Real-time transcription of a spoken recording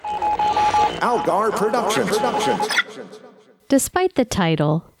Algar Productions. Despite the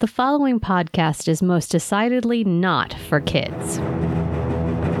title, the following podcast is most decidedly not for kids.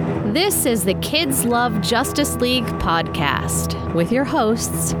 This is the Kids Love Justice League podcast with your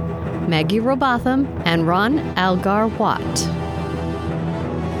hosts, Maggie Robotham and Ron Algar Watt.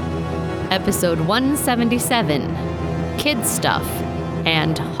 Episode 177, Kid Stuff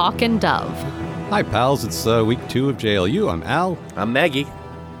and Hawk and Dove. Hi, pals. It's week 2 of JLU. I'm Al. I'm Maggie.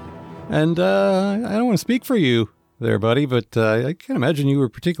 And I don't want to speak for you there, buddy, but I can't imagine you were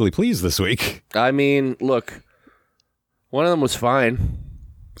particularly pleased this week. I mean, look, one of them was fine.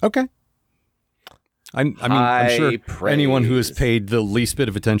 Okay. I'm sure anyone who has paid the least bit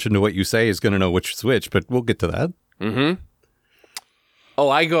of attention to what you say is going to know which is which, but we'll get to that. Mm-hmm. Oh,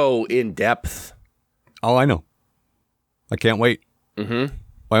 I go in depth. Oh, I know. I can't wait. Mm-hmm.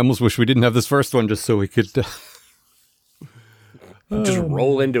 I almost wish we didn't have this first one just so we could... just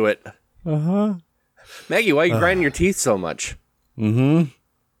roll into it. Uh-huh. Maggie, why are you grinding your teeth so much? Mm-hmm.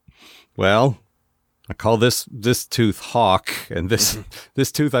 Well, I call this tooth Hawk, and this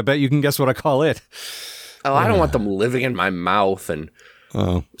tooth, I bet you can guess what I call it. Oh, I don't want them living in my mouth and...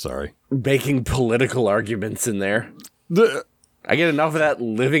 Oh, sorry. Making political arguments in there. I get enough of that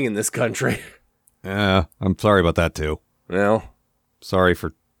living in this country. Yeah, I'm sorry about that, too. Well... Sorry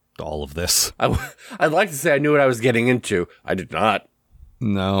for all of this. I'd like to say I knew what I was getting into. I did not.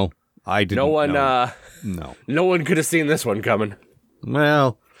 No, I didn't. No one could have seen this one coming.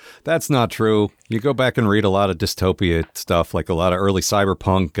 Well, that's not true. You go back and read a lot of dystopia stuff, like a lot of early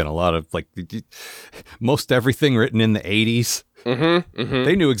cyberpunk and a lot of, like, most everything written in the 80s. Mm-hmm, mm-hmm.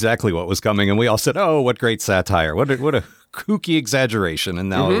 They knew exactly what was coming, and we all said, oh, what great satire. What a kooky exaggeration. And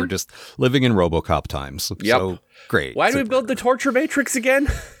now we're just living in RoboCop times. Yep. So, great. Why did we build the torture matrix again?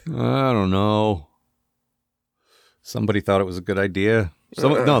 I don't know. Somebody thought it was a good idea.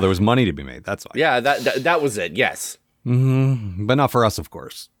 No, there was money to be made. That's why. Yeah, that was it. Yes. Mm-hmm. But not for us, of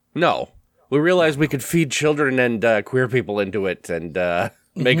course. No. We realized we could feed children and queer people into it and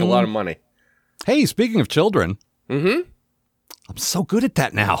make a lot of money. Hey, speaking of children. Mm-hmm. I'm so good at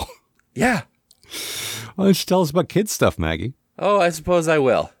that now. Yeah. Why don't you tell us about kids stuff, Maggie? Oh, I suppose I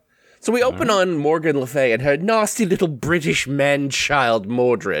will. So we open on Morgan Le Fay and her nasty little British man-child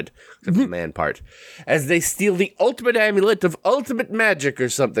Mordred, except for the man part, as they steal the ultimate amulet of ultimate magic or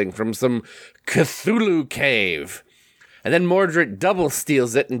something from some Cthulhu cave. And then Mordred double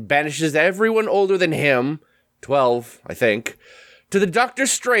steals it and banishes everyone older than him, 12, I think, to the Doctor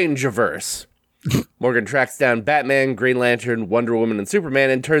Strange-averse. Morgan tracks down Batman, Green Lantern, Wonder Woman, and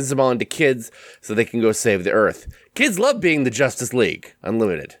Superman and turns them all into kids so they can go save the Earth. Kids love being the Justice League,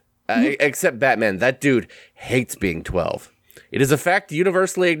 unlimited. Except Batman. That dude hates being 12. It is a fact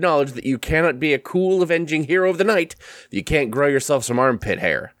universally acknowledged that you cannot be a cool, avenging hero of the night if you can't grow yourself some armpit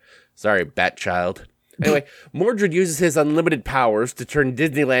hair. Sorry, Batchild. Anyway, Mordred uses his unlimited powers to turn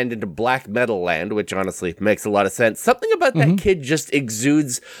Disneyland into Black Metal Land, which honestly makes a lot of sense. Something about that kid just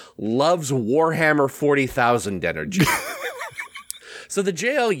exudes loves Warhammer 40,000 energy. So the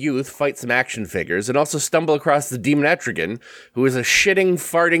JL youth fight some action figures and also stumble across the Demon Etrigan, who is a shitting,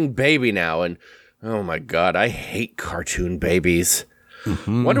 farting baby now, and oh my god, I hate cartoon babies.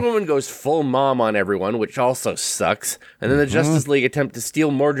 Mm-hmm. Wonder Woman goes full mom on everyone, which also sucks. And then the Justice League attempt to steal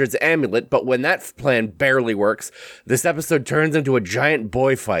Mordred's amulet, but when that plan barely works, this episode turns into a giant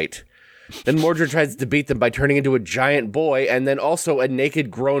boy fight. Then Mordred tries to beat them by turning into a giant boy, and then also a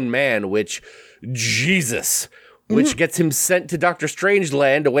naked grown man, which gets him sent to Doctor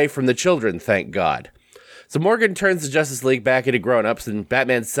Strangeland away from the children, thank God. So Morgan turns the Justice League back into grown-ups, and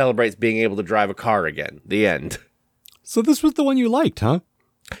Batman celebrates being able to drive a car again. The end. So this was the one you liked, huh?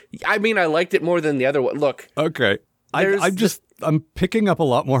 I mean, I liked it more than the other one. Look. Okay. I'm picking up a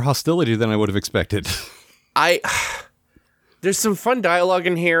lot more hostility than I would have expected. There's some fun dialogue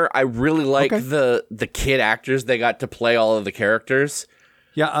in here. I really like the kid actors they got to play all of the characters.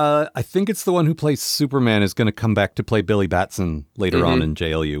 Yeah, I think it's the one who plays Superman is going to come back to play Billy Batson later on in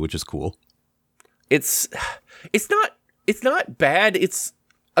JLU, which is cool. It's not bad. It's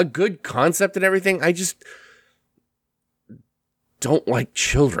a good concept and everything. I just don't like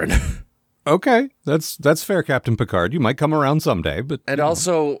children. Okay, that's fair, Captain Picard. You might come around someday, but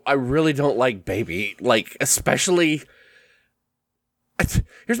also I really don't like Baby, like especially.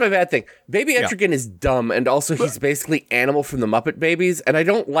 Here's my bad thing. Baby Etrigan is dumb, and also he's basically Animal from the Muppet Babies, and I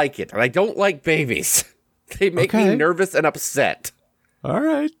don't like it, and I don't like babies. They make me nervous and upset. All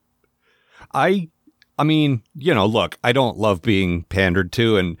right. I mean, look, I don't love being pandered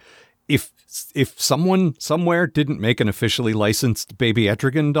to, and if someone somewhere didn't make an officially licensed Baby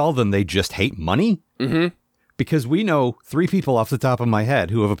Etrigan doll, then they just hate money. Mm-hmm. because we know 3 people off the top of my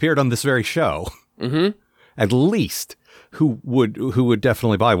head who have appeared on this very show, at least, who would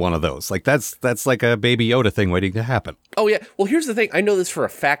definitely buy one of those. Like that's like a Baby Yoda thing waiting to happen. Oh yeah. Well, here's the thing. I know this for a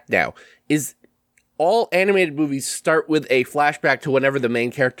fact now. Is all animated movies start with a flashback to whenever the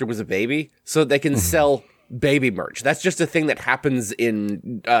main character was a baby, so they can sell baby merch. That's just a thing that happens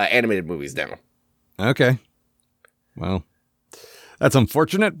in animated movies now. Okay. Well, that's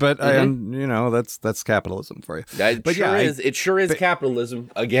unfortunate, but that's capitalism for you. It sure is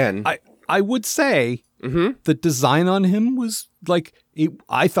capitalism again. I would say the design on him was like,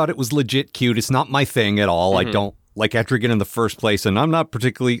 I thought it was legit cute. It's not my thing at all. I don't like Etrigan in the first place, and I'm not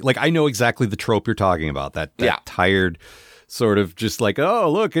particularly like, I know exactly the trope you're talking about. That tired sort of just like, oh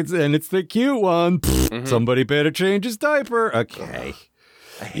look, it's the cute one. Somebody better change his diaper. Okay.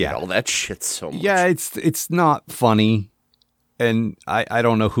 I hate all that shit so much. Yeah, it's not funny, and I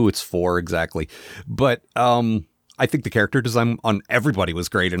don't know who it's for exactly, but I think the character design on everybody was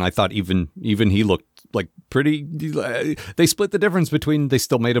great, and I thought even he looked like pretty. They split the difference between they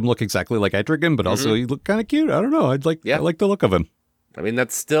still made him look exactly like Etrigan, but also he looked kind of cute. I don't know. I like the look of him. I mean,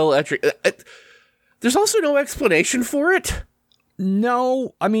 that's still Etrigan. There's also no explanation for it.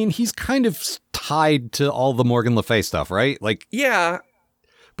 No, I mean he's kind of tied to all the Morgan Le Fay stuff, right? Like yeah.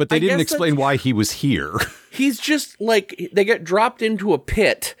 But they didn't explain why he was here. He's just like, they get dropped into a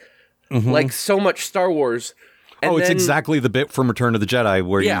pit, like so much Star Wars. And it's exactly the bit from Return of the Jedi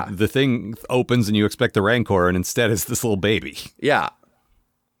where the thing opens and you expect the Rancor, and instead it's this little baby. Yeah.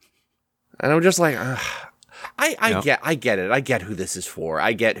 And I'm just like, I get it. I get who this is for.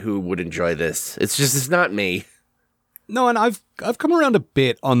 I get who would enjoy this. It's not me. No, and I've come around a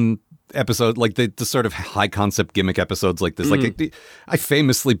bit on episode like the sort of high concept gimmick episodes like this. Like I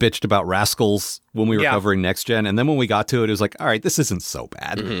famously bitched about Rascals when we were covering Next Gen, and then when we got to it was like, all right, this isn't so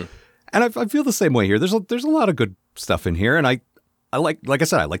bad. And I feel the same way here. There's a lot of good stuff in here, and I like I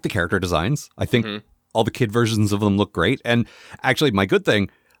said, I like the character designs. I think all the kid versions of them look great, and actually my good thing,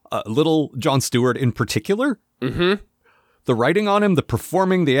 little Jon Stewart in particular, the writing on him, the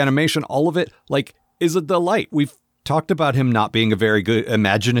performing, the animation, all of it like is a delight. We've talked about him not being a very good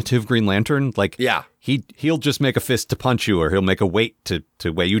imaginative Green Lantern. Like, he'll just make a fist to punch you, or he'll make a weight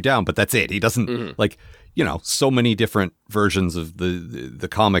to weigh you down, but that's it. He doesn't like, so many different versions of the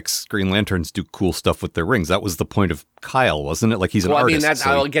comics. Green Lanterns do cool stuff with their rings. That was the point of Kyle, wasn't it? Like he's an artist.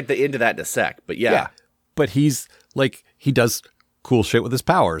 I'll get into that in a sec, but yeah. But he's like, he does cool shit with his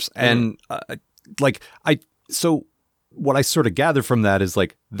powers, and so what I sort of gather from that is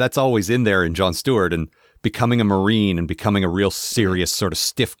like that's always in there in Jon Stewart, and becoming a Marine and becoming a real serious sort of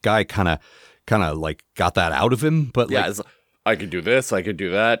stiff guy kind of like got that out of him. But yeah, I could do this, I could do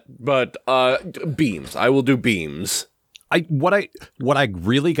that, but beams. I will do beams. What I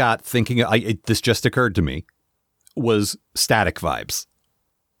really got thinking, this just occurred to me, was Static vibes.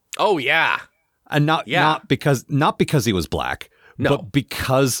 Oh yeah, and not because he was black, but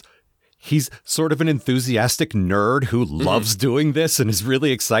because he's sort of an enthusiastic nerd who loves doing this and is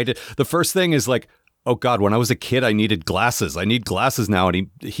really excited. The first thing is like, oh God, when I was a kid, I needed glasses. I need glasses now.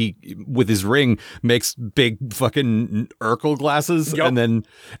 And he with his ring makes big fucking Urkel glasses. Yep. And then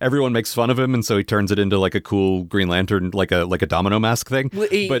everyone makes fun of him. And so he turns it into like a cool Green Lantern, like a domino mask thing. Well,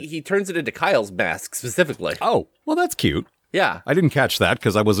 he turns it into Kyle's mask specifically. Oh, well, that's cute. Yeah. I didn't catch that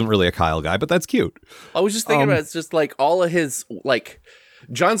because I wasn't really a Kyle guy, but that's cute. I was just thinking about it's just like all of his, like,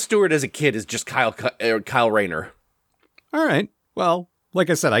 Jon Stewart as a kid is just Kyle Rayner. All right. Well, like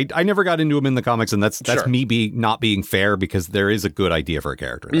I said, I never got into him in the comics, and that's me not being fair, because there is a good idea for a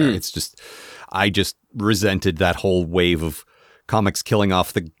character there. It's just, I just resented that whole wave of comics killing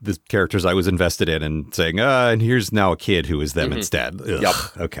off the characters I was invested in and saying, and here's now a kid who is them instead. Ugh. Yep.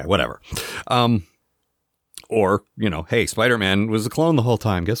 Okay, whatever. Or, hey, Spider-Man was a clone the whole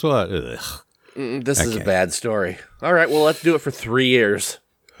time. Guess what? Ugh. This is a bad story. All right, well, let's do it for 3 years.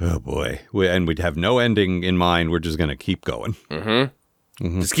 Oh, boy. And we'd have no ending in mind. We're just going to keep going.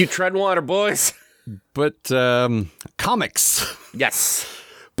 Just keep treading water, boys. But comics. Yes.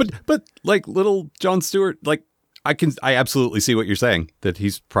 But like little Jon Stewart, like I absolutely see what you're saying, that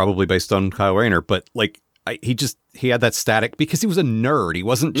he's probably based on Kyle Rayner, but like he had that static because he was a nerd. He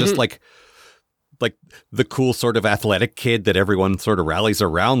wasn't just like the cool sort of athletic kid that everyone sort of rallies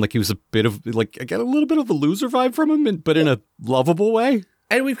around. Like he was a bit of like, I get a little bit of a loser vibe from him, but in a lovable way.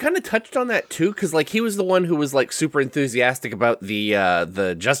 And we've kind of touched on that too, because like he was the one who was like super enthusiastic about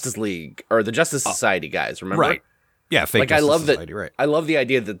the Justice League or the Justice Society guys. Remember? Right. Yeah. Fake like Justice I love Society, that. Right. I love the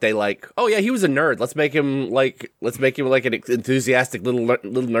idea that they like. Oh yeah, he was a nerd. Let's make him like an enthusiastic little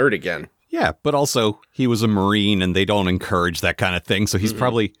nerd again. Yeah, but also he was a Marine and they don't encourage that kind of thing. So he's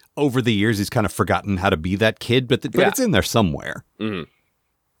probably, over the years, he's kind of forgotten how to be that kid, but it's in there somewhere. Mm-hmm.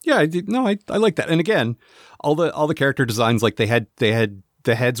 Yeah, I like that. And again, all the character designs, like they had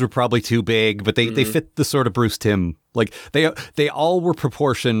the heads were probably too big, but they fit the sort of Bruce Timm. Like they all were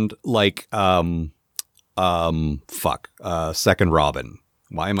proportioned like Second Robin.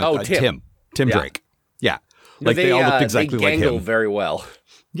 Why am I Tim Drake. Yeah. Like they all looked exactly like him. Very well.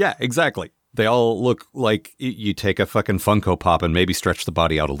 Yeah, exactly. They all look like you take a fucking Funko Pop and maybe stretch the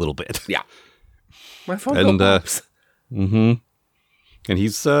body out a little bit. Yeah. My Funko Pops. Mm-hmm. And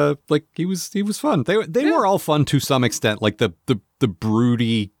he's he was fun. They were all fun to some extent. Like the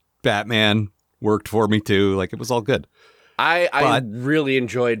broody Batman worked for me too. Like it was all good. I really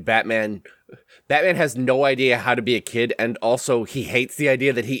enjoyed Batman. Batman has no idea how to be a kid, and also he hates the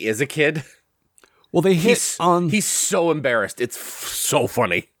idea that he is a kid. Well, he's so embarrassed. It's so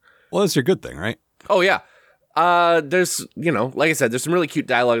funny. Well, that's your good thing, right? Oh yeah. There's, like I said, there's some really cute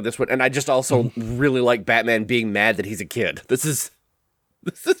dialogue in this one, and I just also really like Batman being mad that he's a kid. This is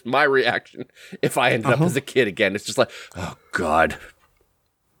my reaction if I ended up as a kid again. It's just like, oh God.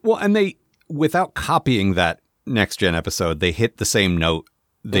 Well, and they, without copying that Next Gen episode, they hit the same note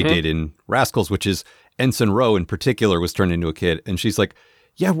they did in Rascals, which is Ensign Rowe in particular was turned into a kid, and she's like,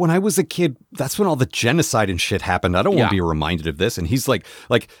 yeah, when I was a kid, that's when all the genocide and shit happened. I don't want to be reminded of this. And he's like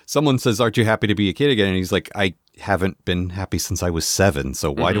someone says, aren't you happy to be a kid again? And he's like, I haven't been happy since I was 7.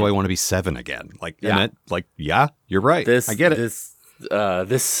 So why do I want to be 7 again? Like, yeah, you're right. I get it.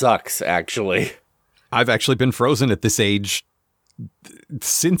 This sucks, actually. I've actually been frozen at this age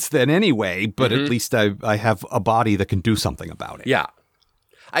since then anyway, but at least I have a body that can do something about it. Yeah.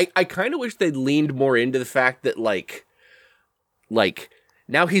 I kind of wish they'd leaned more into the fact that, like,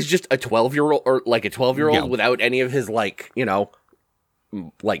 now he's just a 12-year-old, or like a 12-year-old without any of his, like,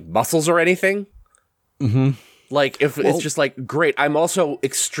 like muscles or anything. Mm-hmm. Like, it's just like, great, I'm also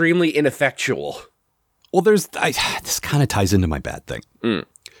extremely ineffectual. Well, this kind of ties into my bad thing.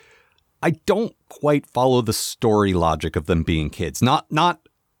 I don't quite follow the story logic of them being kids. Not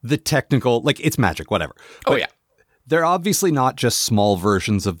the technical, like, it's magic, whatever. But yeah. They're obviously not just small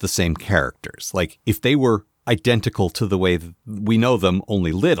versions of the same characters. Like, if they were identical to the way we know them,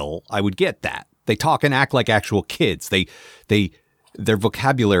 only little, I would get that. They talk and act like actual kids. Their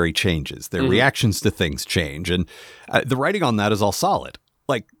vocabulary changes. Their reactions to things change. And the writing on that is all solid.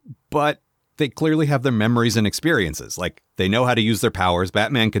 Like, but they clearly have their memories and experiences. Like, they know how to use their powers.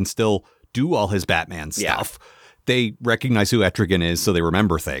 Batman can still do all his Batman stuff. Yeah. They recognize who Etrigan is, so they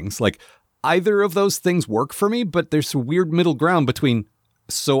remember things. Like, either of those things work for me, but there's a weird middle ground between,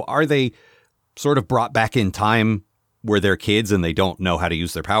 so are they sort of brought back in time where they're kids and they don't know how to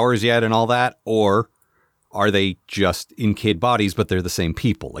use their powers yet and all that? Or are they just in kid bodies, but they're the same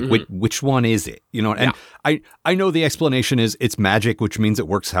people? Like, which one is it? And I know the explanation is it's magic, which means it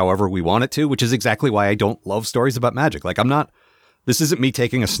works however we want it to, which is exactly why I don't love stories about magic. Like, this isn't me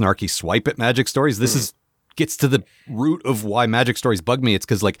taking a snarky swipe at magic stories. This gets to the root of why magic stories bug me. It's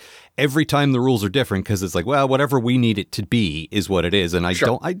because, like, every time the rules are different, because it's like, well, whatever we need it to be is what it is. And I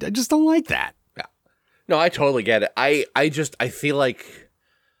just don't like that. Yeah. No, I totally get it. I feel like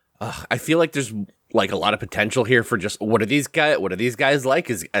there's, like, a lot of potential here for just what are these guys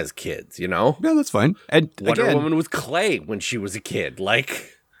like as kids, Yeah, that's fine. And Wonder Woman was clay when she was a kid.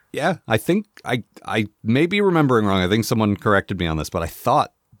 Like, yeah, I think I may be remembering wrong. I think someone corrected me on this, but I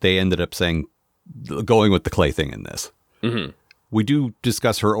thought they ended up going with the clay thing in this. Mm-hmm. We do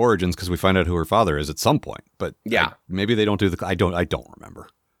discuss her origins because we find out who her father is at some point, but maybe they don't do I don't remember.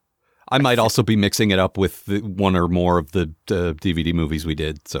 I might also be mixing it up with one or more of the DVD movies we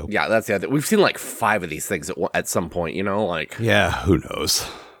did. So yeah, that's the other. We've seen like 5 of these things at some point, like. Yeah, who knows?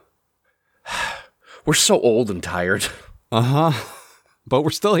 We're so old and tired. Uh-huh. But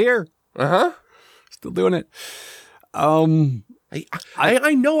we're still here. Uh-huh. Still doing it.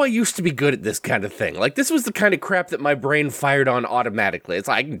 I know I used to be good at this kind of thing. Like, this was the kind of crap that my brain fired on automatically. It's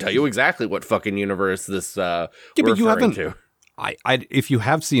like, I can tell you exactly what fucking universe this we're referring to. If you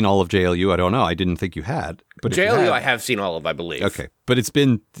have seen all of JLU, I don't know. I didn't think you had. But JLU I have seen all of, I believe. Okay. But it's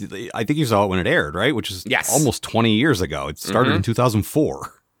been, I think you saw it when it aired, right? Which is almost 20 years ago. It started in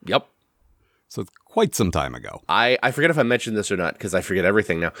 2004. Yep. So it's quite some time ago. I forget if I mentioned this or not, because I forget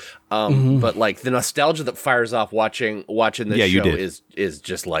everything now. But, like, the nostalgia that fires off watching this show is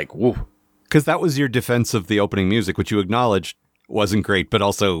just like, woo. Because that was your defense of the opening music, which you acknowledged wasn't great, but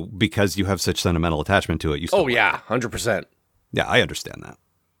also because you have such sentimental attachment to it. You still 100%. Yeah, I understand that.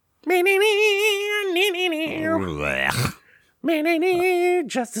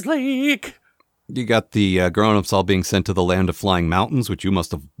 Justice League. You got the grown-ups all being sent to the land of flying mountains, which you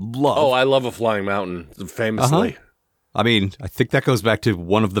must have loved. Oh, I love a flying mountain, famously. I mean, I think that goes back to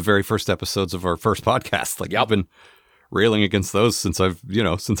one of the very first episodes of our first podcast. Like, I've been railing against those since I've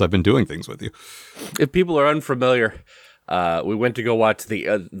been doing things with you. If people are unfamiliar, we went to go watch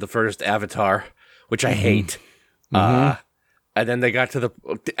the first Avatar, which I hate. And then they got to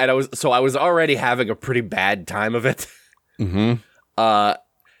I was already having a pretty bad time of it.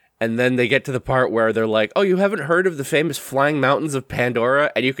 And then they get to the part where they're like, "Oh, you haven't heard of the famous flying mountains of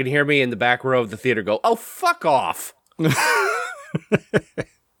Pandora?" And you can hear me in the back row of the theater go, "Oh, fuck off."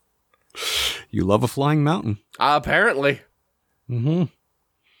 You love a flying mountain. Apparently.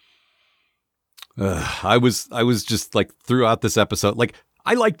 I was just like, throughout this episode, like,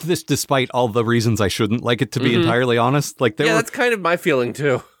 I liked this despite all the reasons I shouldn't like it, to be entirely honest. Like, that's kind of my feeling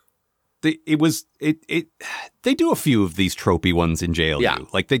too. They do a few of these tropey ones in JLU. Yeah.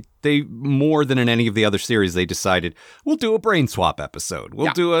 Like, they more than in any of the other series, they decided, we'll do a brain swap episode.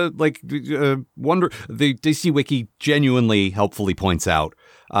 We'll do the DC Wiki genuinely helpfully points out,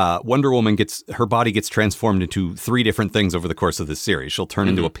 Wonder Woman her body gets transformed into 3 different things over the course of this series. She'll turn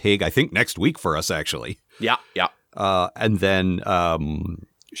into a pig, I think next week for us, actually. Yeah. And then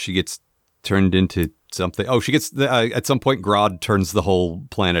she gets turned into something. Oh, she gets at some point Grodd turns the whole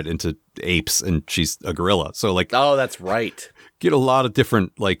planet into apes, and she's a gorilla. So, like, oh, that's right. Get a lot of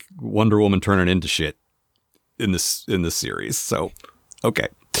different, like, Wonder Woman turning into shit in this series. So, okay.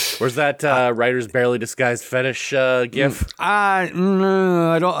 Where's that writer's barely disguised fetish gif?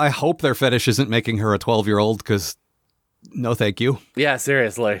 No, I don't. I hope their fetish isn't making her a 12-year-old, because no, thank you. Yeah,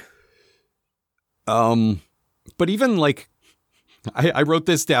 seriously. But even, like, I wrote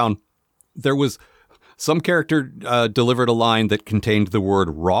this down. There was some character delivered a line that contained the word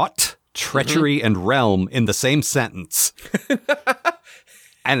rot, treachery, and realm in the same sentence.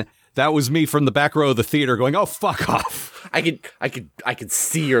 And that was me from the back row of the theater going, "Oh, fuck off." I could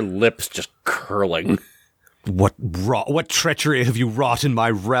see your lips just curling. What treachery have you wrought in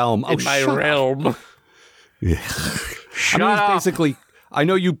my realm? In my realm. Yeah. Shut up. Basically, I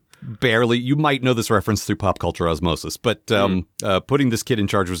know you might know this reference through pop culture osmosis, but putting this kid in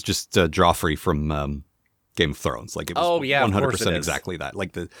charge was just Joffrey from Game of Thrones. Like, it was 100% exactly that.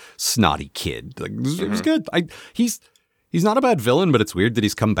 Like, the snotty kid. Like, it was good. He's not a bad villain, but it's weird that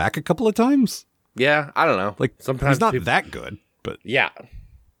he's come back a couple of times. Yeah, I don't know. Like, sometimes he's not that good, but yeah.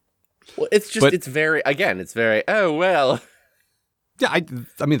 Well, it's just it's very oh well. Yeah,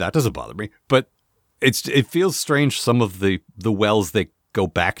 I mean, that doesn't bother me, but it feels strange, some of the wells they go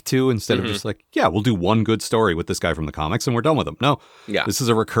back to, instead of just like, yeah, we'll do one good story with this guy from the comics and we're done with him. No, this is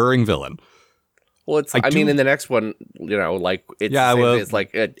a recurring villain. Well, I mean, in the next one, like, it's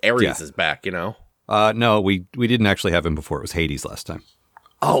like Ares is back, No, we didn't actually have him before. It was Hades last time.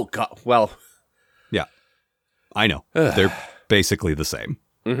 Oh, God. Well. Yeah, I know. They're basically the same.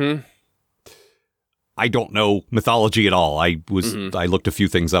 I don't know mythology at all. I looked a few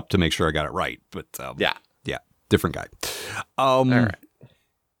things up to make sure I got it right, but yeah, different guy. All right.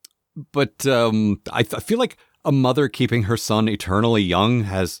 But I feel like a mother keeping her son eternally young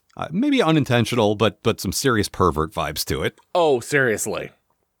has maybe unintentional, but some serious pervert vibes to it. Oh, seriously.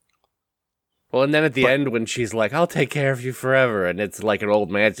 Well, and then at the end when she's like, "I'll take care of you forever," and it's like an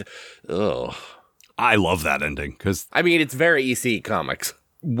old man. Ugh. I love that ending because I mean, it's very EC Comics.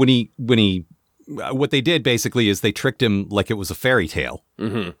 When he what they did basically is they tricked him like it was a fairy tale,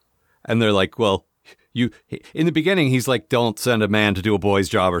 and they're like, well. In the beginning, he's like, "Don't send a man to do a boy's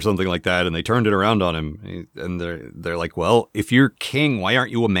job," or something like that, and they turned it around on him. And they're like, "Well, if you're king, why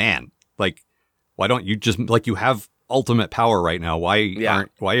aren't you a man? Like, why don't you just like you have ultimate power right now? Why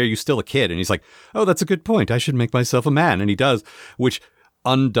are you still a kid?" And he's like, "Oh, that's a good point. I should make myself a man." And he does, which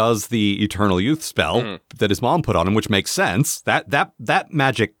undoes the eternal youth spell that his mom put on him, which makes sense. That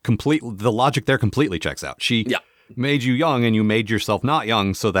magic the logic there completely checks out. She made you young, and you made yourself not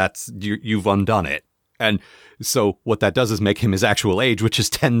young, so you've undone it. And so what that does is make him his actual age, which is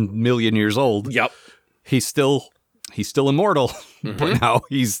 10 million years old. Yep. He's still immortal, but now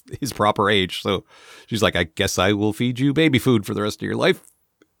he's his proper age. So she's like, "I guess I will feed you baby food for the rest of your life.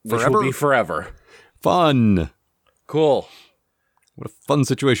 Forever. Which will be forever." Fun. Cool. What a fun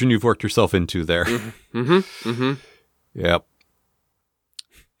situation you've worked yourself into there. Yep.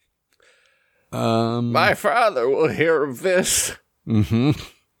 My father will hear of this.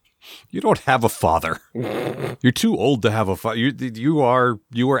 You don't have a father. You're too old to have a father. You are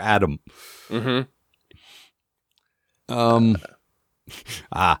Adam.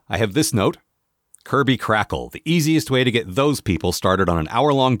 I have this note. Kirby Crackle, the easiest way to get those people started on an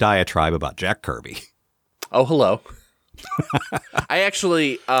hour-long diatribe about Jack Kirby. Oh, hello. I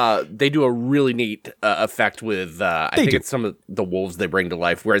actually, they do a really neat effect with, I think it's some of the wolves they bring to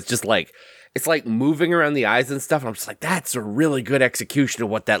life, where it's just like, it's like moving around the eyes and stuff. And I'm just like, that's a really good execution of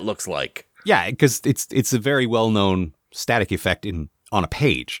what that looks like. Yeah, because it's a very well-known static effect on a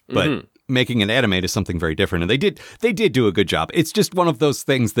page, but making it animate is something very different. And they did do a good job. It's just one of those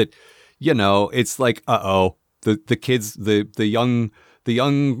things that, it's like, the kids, the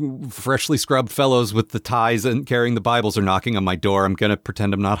young freshly scrubbed fellows with the ties and carrying the Bibles are knocking on my door. I'm going to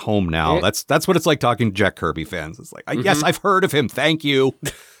pretend I'm not home now. Yeah. That's what it's like talking to Jack Kirby fans. It's like, yes, I've heard of him. Thank you.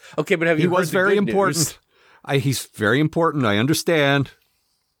 Okay, but have you heard was very important. He's very important. I understand.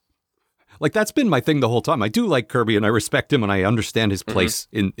 Like, that's been my thing the whole time. I do like Kirby, and I respect him, and I understand his place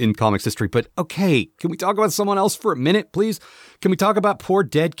in comics history. But, okay, can we talk about someone else for a minute, please? Can we talk about poor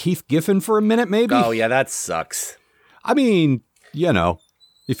dead Keith Giffen for a minute, maybe? Oh, yeah, that sucks. I mean,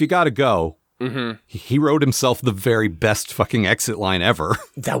 if you gotta go, he wrote himself the very best fucking exit line ever.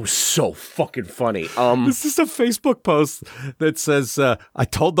 That was so fucking funny. This is a Facebook post that says, I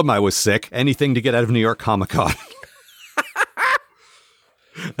told them I was sick. Anything to get out of New York Comic Con.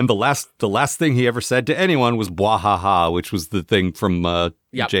 And the last thing he ever said to anyone was "bwahaha," which was the thing from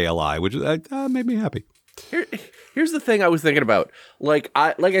JLI, which made me happy. Here's the thing I was thinking about. Like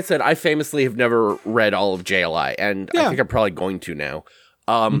I said, I famously have never read all of JLI, and I think I'm probably going to now.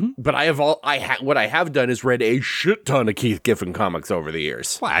 But what I have done is read a shit ton of Keith Giffen comics over the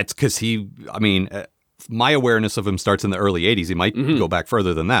years. Well, it's because my awareness of him starts in the early 80s. He might go back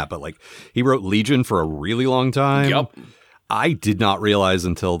further than that, but he wrote Legion for a really long time. Yep. I did not realize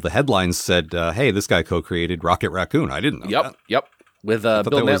until the headlines said, hey, this guy co-created Rocket Raccoon. I didn't know that. Yep. With Bill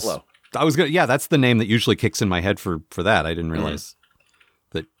Mantlo. That's the name that usually kicks in my head for that. I didn't realize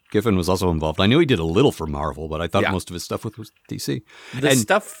that Giffen was also involved. I knew he did a little for Marvel, but I thought most of his stuff was DC.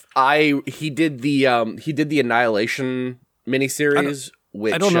 He did the Annihilation miniseries.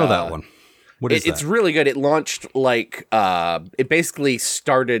 I don't know that one. What is that? It's really good. It launched it basically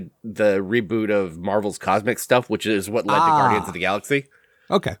started the reboot of Marvel's cosmic stuff, which is what led to Guardians of the Galaxy.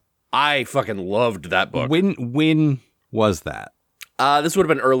 Okay. I fucking loved that book. When was that? This would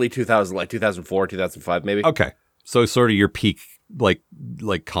have been early 2000, like 2004, 2005, maybe. Okay. So sort of your peak, like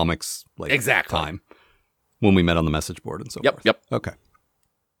comics, exactly time when we met on the message board and so forth. Yep. Okay.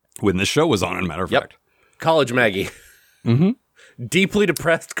 When the show was on, as a matter of fact. College Maggie. Deeply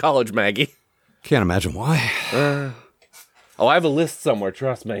depressed College Maggie. Can't imagine why. I have a list somewhere,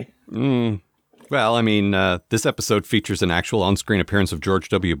 trust me. Well, this episode features an actual on-screen appearance of George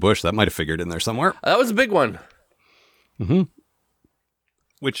W. Bush. That might have figured in there somewhere. That was a big one.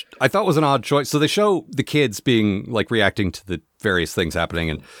 Which I thought was an odd choice. So they show the kids being, reacting to the various things happening,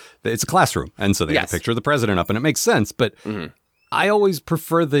 and it's a classroom. And so they have a picture of the president up, and it makes sense. But I always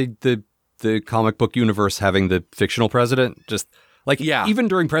prefer the comic book universe having the fictional president. Just, even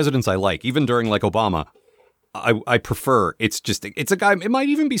during presidents I like, even during, Obama, I prefer, it's a guy, it might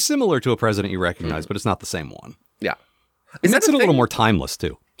even be similar to a president you recognize, but it's not the same one. Yeah. It makes it a little more timeless,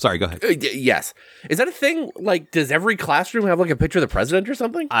 too. Sorry, go ahead. Yes. Is that a thing? Does every classroom have, a picture of the president or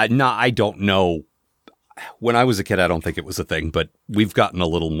something? No, I don't know. When I was a kid, I don't think it was a thing, but we've gotten a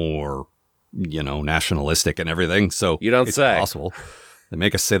little more, nationalistic and everything, so you don't it's say. Possible. They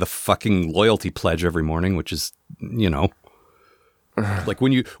make us say the fucking loyalty pledge every morning, which is, when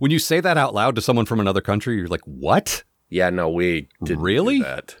you say that out loud to someone from another country, you're like, what? Yeah, no, we didn't really do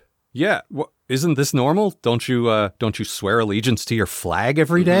that. Yeah, isn't this normal? Don't you swear allegiance to your flag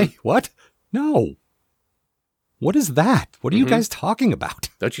every day? What? No. What is that? What are you guys talking about?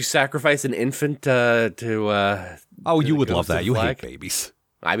 Don't you sacrifice an infant to you would love that. You hate babies.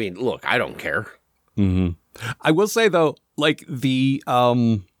 I mean, look, I don't care. I will say though,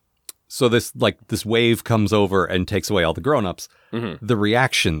 so this wave comes over and takes away all the grown-ups. The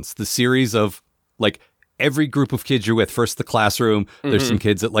reactions, the series of every group of kids you're with, first the classroom, there's some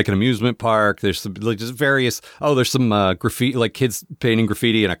kids at an amusement park, there's some just various, there's some graffiti, kids painting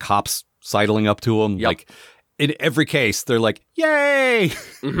graffiti and a cop's sidling up to them. Yep. In every case, they're like, yay!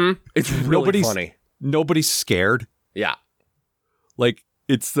 It's really funny. Nobody's scared. Yeah.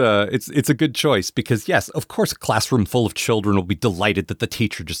 It's a good choice because, yes, of course, a classroom full of children will be delighted that the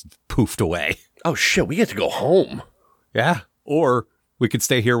teacher just poofed away. Oh, shit, we get to go home. Yeah. Or we could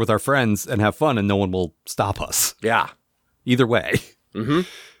stay here with our friends and have fun and no one will stop us. Yeah. Either way.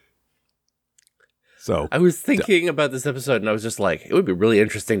 So I was thinking about this episode and I was just like, it would be really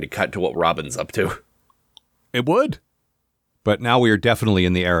interesting to cut to what Robin's up to. It would. But now we are definitely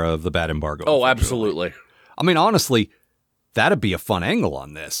in the era of the bad embargo. Oh, absolutely. I mean, honestly, that'd be a fun angle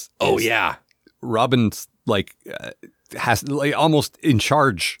on this. Oh, yeah. Robin's has like almost in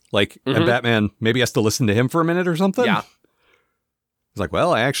charge, like, and Batman maybe has to listen to him for a minute or something. Yeah. He's like,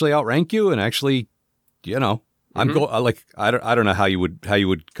 well, I actually outrank you, and actually, you know, I don't know how you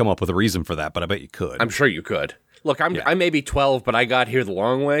would come up with a reason for that, but I bet you could. I'm sure you could. Look, I may be 12, but I got here the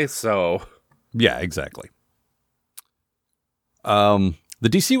long way, so. Yeah, exactly. The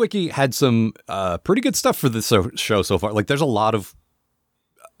DC Wiki had some pretty good stuff for this show so far. Like, there's a lot of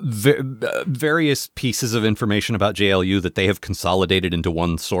various pieces of information about JLU that they have consolidated into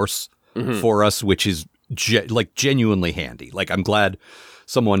one source for us, which is genuinely handy. Like, I'm glad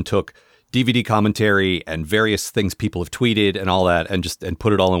someone took DVD commentary and various things people have tweeted and all that and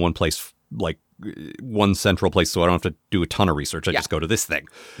put it all in one place, like one central place, so I don't have to do a ton of research. I just go to this thing.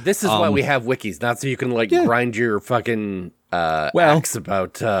 This is why we have wikis, not so you can grind your fucking axe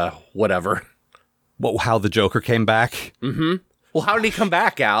about whatever. Well, how the Joker came back? Well, how did he come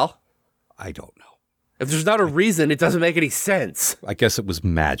back, Al? I don't know. If there's not a reason, it doesn't make any sense. I guess it was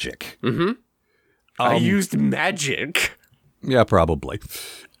magic. I used magic. Yeah, probably.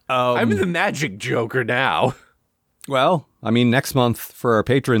 I'm the magic Joker now. Well, I mean, next month for our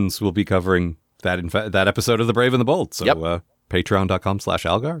patrons, we'll be covering that episode of The Brave and the Bold. So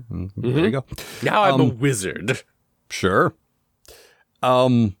patreon.com/Algar. There you go. Now I'm a wizard. Sure.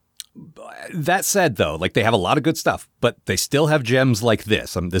 That said, though, like, they have a lot of good stuff, but they still have gems like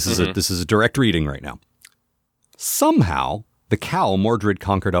this. This is a direct reading right now. Somehow, the cow Mordred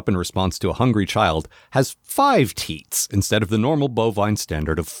conquered up in response to a hungry child has 5 teats instead of the normal bovine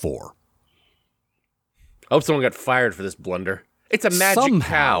standard of 4. I hope someone got fired for this blunder. It's a magic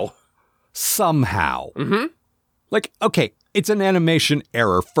cow. Somehow. Like, okay, it's an animation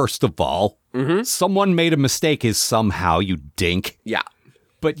error, first of all. Someone made a mistake is somehow, you dink. Yeah.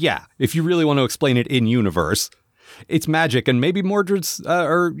 But yeah, if you really want to explain it in universe, it's magic, and maybe Mordred's,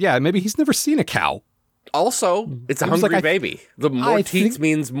 maybe he's never seen a cow. Also, it's a hungry baby. The more teats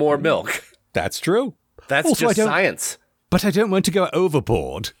means more milk. That's true. That's also, just science. But I don't want to go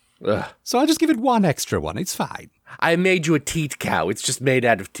overboard. So I'll just give it 1 extra one. It's fine. I made you a teat cow. It's just made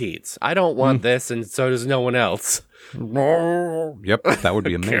out of teats. I don't want this, and so does no one else. Yep, that would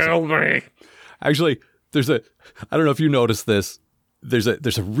be amazing. Kill me. Actually, I don't know if you noticed this. There's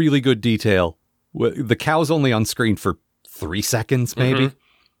a really good detail. The cow's only on screen for 3 seconds, maybe.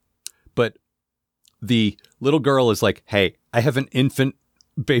 But the little girl is like, hey, I have an infant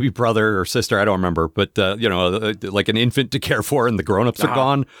baby brother or sister, I don't remember, but, like an infant to care for, and the grown-ups are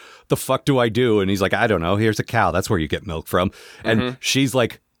gone. The fuck do I do? And he's like, I don't know. Here's a cow. That's where you get milk from. And she's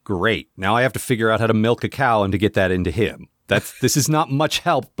like, great. Now I have to figure out how to milk a cow and to get that into him. This is not much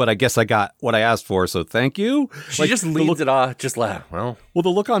help, but I guess I got what I asked for, so thank you. She just leaves it off, just laugh. Well, the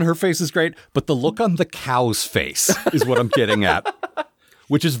look on her face is great, but the look on the cow's face is what I'm getting at,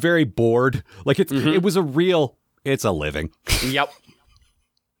 which is very bored. Like, it was it's a living. Yep.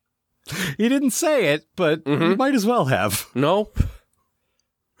 He didn't say it, but you might as well have. Nope.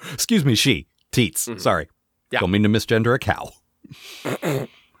 Excuse me, teats. Sorry. Yeah. Don't mean to misgender a cow.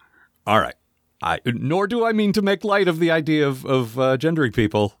 All right. Nor do I mean to make light of the idea of gendering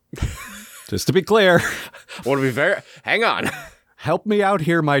people. Just to be clear. Hang on. Help me out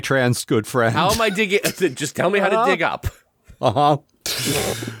here, my trans good friend. How am I digging? Just tell me how to dig up.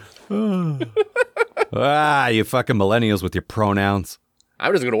 You fucking millennials with your pronouns.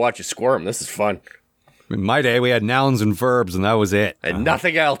 I'm just going to watch you squirm. This is fun. In my day, we had nouns and verbs, and that was it. And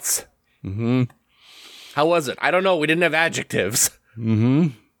nothing else. How was it? I don't know. We didn't have adjectives.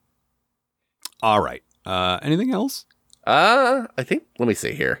 All right. Anything else? I think, let me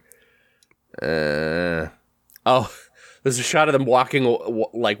see here. There's a shot of them walking,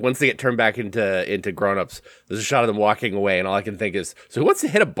 like, once they get turned back into grown-ups, there's a shot of them walking away, and all I can think is, so who wants to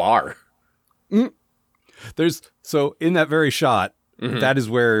hit a bar? So in that very shot, that is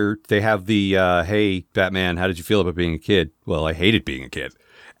where they have the, hey, Batman, how did you feel about being a kid? Well, I hated being a kid.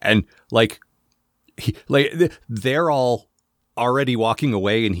 And, they're all already walking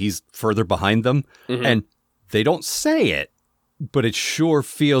away, and he's further behind them, and they don't say it, but it sure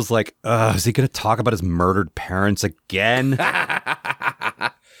feels like, is he going to talk about his murdered parents again?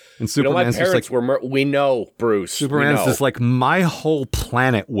 And Superman's my parents were we know, Bruce. Superman's just like, my whole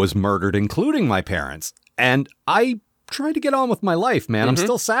planet was murdered, including my parents, and I try to get on with my life, man. I'm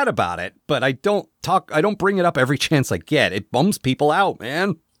still sad about it, but I don't bring it up every chance I get. It bums people out,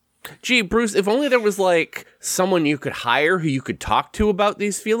 man. Gee, Bruce, if only there was, like, someone you could hire who you could talk to about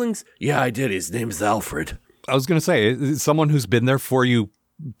these feelings. Yeah, I did. His name's Alfred. I was going to say, someone who's been there for you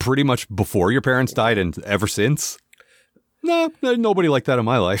pretty much before your parents died and ever since. No, nobody like that in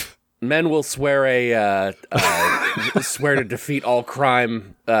my life. Men will swear swear to defeat all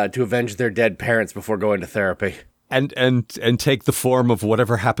crime to avenge their dead parents before going to therapy. and take the form of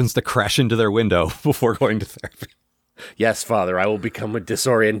whatever happens to crash into their window before going to therapy. Yes, Father, I will become a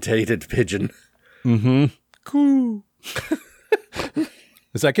disorientated pigeon. Mm-hmm. Coo.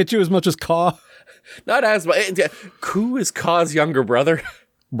 Does that get you as much as Caw? Not as much. Coo is Caw's younger brother.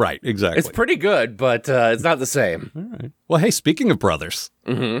 Right, exactly. It's pretty good, but it's not the same. All right. Well, hey, speaking of brothers,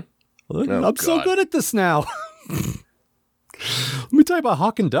 I'm so good at this now. Let me tell you about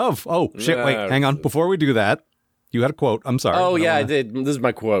Hawk and Dove. Oh, shit, wait, hang on. Before we do that, you had a quote. I'm sorry. Oh, yeah, I did. This is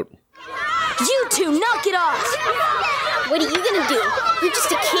my quote. You two, knock it off! What are you gonna do? You're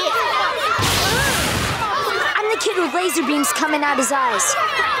just a kid. I'm the kid with laser beams coming out his eyes.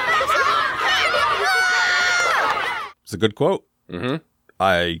 It's a good quote. Mm-hmm.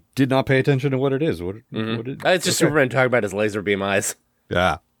 I did not pay attention to what it is. It's just Superman talking about his laser beam eyes.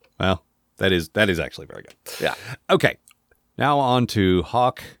 Yeah. Well, that is actually very good. Yeah. Okay. Now on to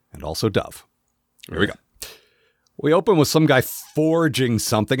Hawk and also Dove. Here we go. We open with some guy forging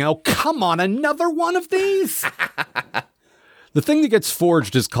something. Oh, come on, another one of these? The thing that gets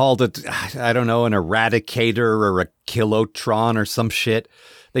forged is called an Eradicator or a Kilotron or some shit.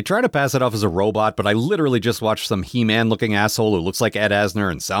 They try to pass it off as a robot, but I literally just watched some He-Man looking asshole who looks like Ed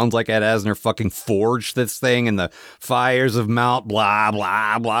Asner and sounds like Ed Asner fucking forged this thing in the fires of Mount blah,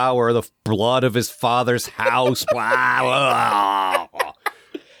 blah, blah, or the blood of his father's house, blah, blah.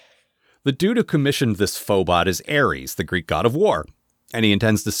 The dude who commissioned this phobot is Ares, the Greek god of war, and he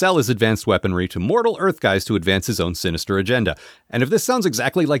intends to sell his advanced weaponry to mortal Earth guys to advance his own sinister agenda. And if this sounds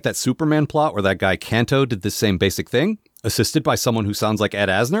exactly like that Superman plot where that guy Kanto did the same basic thing, assisted by someone who sounds like Ed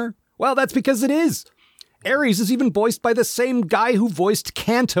Asner, well, that's because it is. Ares is even voiced by the same guy who voiced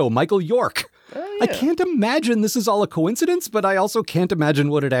Kanto, Michael York. Oh, yeah. I can't imagine this is all a coincidence, but I also can't imagine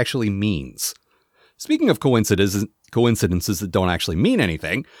what it actually means. Speaking of coincidences that don't actually mean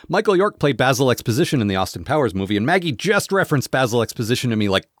anything, Michael York played Basil Exposition in the Austin Powers movie, and Maggie just referenced Basil Exposition to me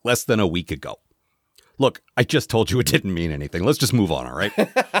like less than a week ago. Look, I just told you it didn't mean anything. Let's just move on, all right?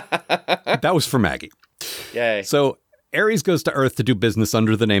 That was for Maggie. Yay. So Ares goes to Earth to do business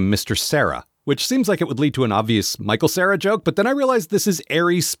under the name Mr. Sarah, which seems like it would lead to an obvious Michael Cera joke, but then I realized this is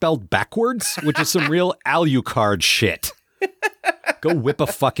Ares spelled backwards, which is some real Alucard shit. Go whip a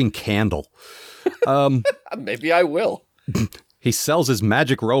fucking candle. Maybe I will. He sells his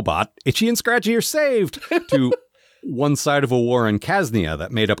magic robot, Itchy and Scratchy are saved, to one side of a war in Kaznia,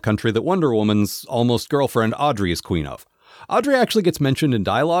 that made-up country that Wonder Woman's almost girlfriend Audrey is queen of. Audrey actually gets mentioned in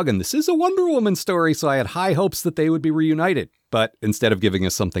dialogue, and this is a Wonder Woman story, so I had high hopes that they would be reunited. But instead of giving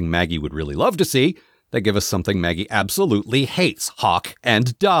us something Maggie would really love to see, they give us something Maggie absolutely hates, Hawk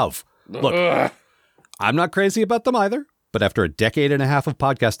and Dove. Look, I'm not crazy about them either. But after a decade and a half of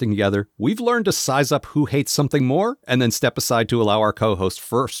podcasting together, we've learned to size up who hates something more and then step aside to allow our co-host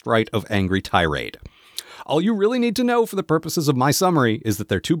first right of angry tirade. All you really need to know for the purposes of my summary is that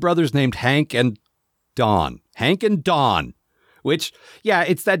they're two brothers named Hank and Don. Hank and Don. Which, yeah,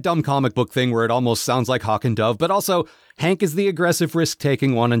 it's that dumb comic book thing where it almost sounds like Hawk and Dove, but also Hank is the aggressive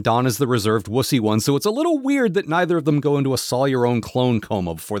risk-taking one and Don is the reserved wussy one, so it's a little weird that neither of them go into a saw-your-own clone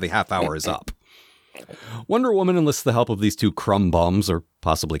coma before the half hour is up. Wonder Woman enlists the help of these two crumb bombs, or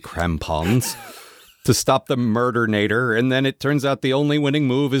possibly crampons, to stop the murder-nator, and then it turns out the only winning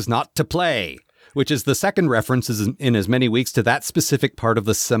move is not to play, which is the second reference in as many weeks to that specific part of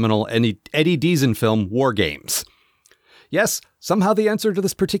the seminal Eddie Deezen film, War Games. Yes, somehow the answer to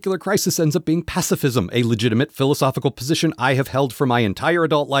this particular crisis ends up being pacifism, a legitimate philosophical position I have held for my entire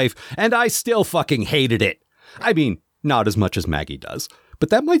adult life, and I still fucking hated it. I mean, not as much as Maggie does. But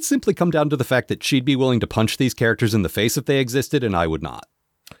that might simply come down to the fact that she'd be willing to punch these characters in the face if they existed, and I would not.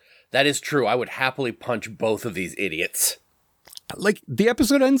 That is true. I would happily punch both of these idiots. Like, the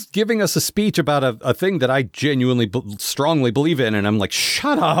episode ends giving us a speech about a thing that I genuinely strongly believe in, and I'm like,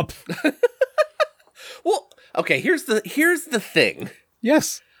 shut up! Well, okay, here's the thing.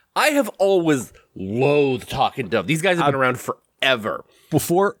 Yes. I have always loathed Talking Dove. These guys have been around forever.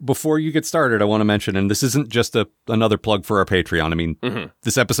 Before you get started, I want to mention, and this isn't just another plug for our Patreon. I mean,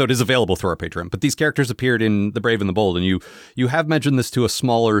 This episode is available through our Patreon, but these characters appeared in The Brave and the Bold, and you have mentioned this to a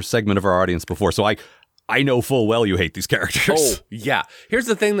smaller segment of our audience before, so I know full well you hate these characters. Oh, yeah. Here's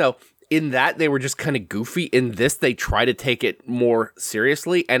the thing, though. In that, they were just kind of goofy. In this, they try to take it more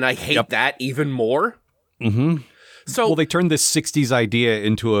seriously, and I hate that even more. Mm-hmm. So, well, they turned this 60s idea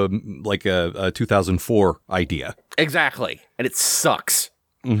into a 2004 idea. Exactly. And it sucks.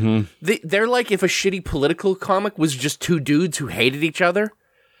 Mm-hmm. They're like if a shitty political comic was just two dudes who hated each other.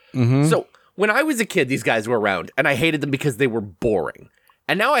 Mm-hmm. So when I was a kid, these guys were around, and I hated them because they were boring.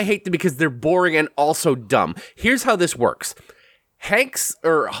 And now I hate them because they're boring and also dumb. Here's how this works.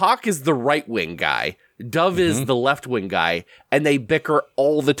 Hawk is the right-wing guy. Dove is the left-wing guy, and they bicker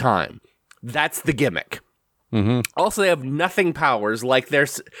all the time. That's the gimmick. Also, they have nothing powers. Like, their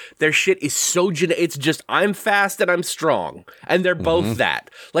shit is so it's just, I'm fast and I'm strong. And they're both that.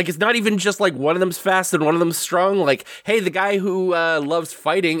 Like, it's not even just like one of them's fast and one of them's strong. Like, hey, the guy who loves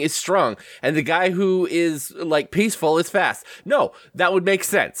fighting is strong. And the guy who is, like, peaceful is fast. No, that would make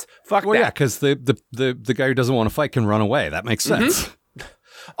sense. Fuck that. Yeah, because the guy who doesn't want to fight can run away. That makes sense.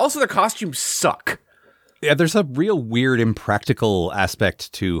 Also, their costumes suck. Yeah, there's a real weird impractical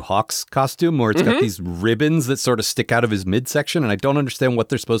aspect to Hawk's costume where it's got these ribbons that sort of stick out of his midsection, and I don't understand what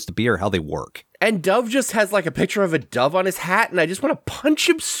they're supposed to be or how they work. And Dove just has like a picture of a dove on his hat, and I just want to punch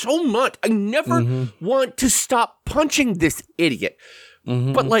him so much. I never want to stop punching this idiot.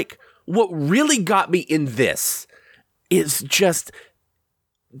 But like, what really got me in this is just...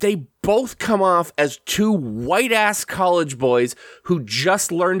 they both come off as two white-ass college boys who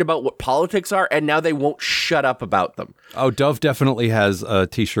just learned about what politics are, and now they won't shut up about them. Oh, Dove definitely has a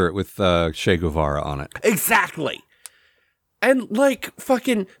T-shirt with Che Guevara on it. Exactly. And, like,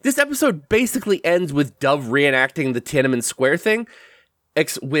 fucking... this episode basically ends with Dove reenacting the Tiananmen Square thing,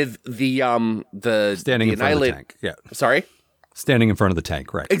 with the standing in front of the tank. Yeah. Sorry? Standing in front of the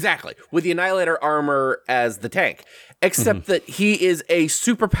tank, right. Exactly. With the Annihilator armor as the tank. Except that he is a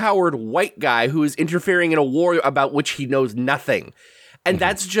superpowered white guy who is interfering in a war about which he knows nothing. And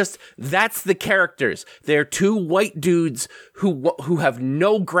that's the characters. They're two white dudes who have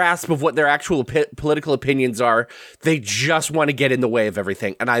no grasp of what their actual political opinions are. They just want to get in the way of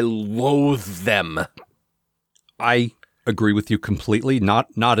everything. And I loathe them. I agree with you completely. Not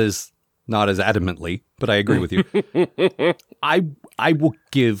as adamantly, but I agree with you. I will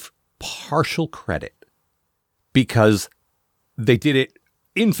give partial credit because they did it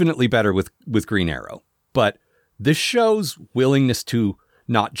infinitely better with Green Arrow. But this show's willingness to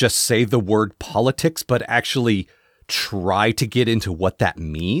not just say the word politics, but actually try to get into what that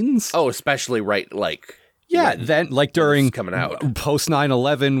means. Oh, especially like... yeah, then like during coming out post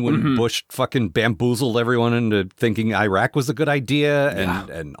 9/11 when Bush fucking bamboozled everyone into thinking Iraq was a good idea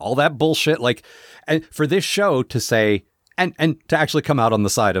and all that bullshit. Like, and for this show to say and to actually come out on the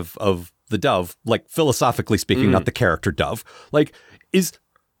side of the Dove, like philosophically speaking, not the character Dove, like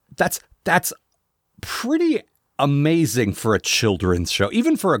that's pretty amazing for a children's show,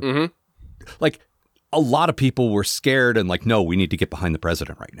 even for a like. A lot of people were scared and like, no, we need to get behind the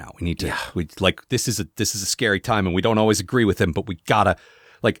president right now. We need to, this is a scary time and we don't always agree with him, but we gotta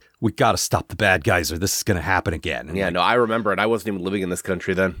stop the bad guys or this is going to happen again. And no, I remember it. I wasn't even living in this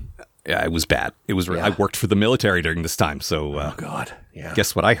country then. Yeah, it was bad. It was, I worked for the military during this time. So, oh God. Yeah.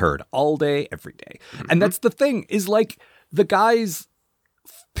 Guess what I heard all day, every day. And that's the thing is like the guys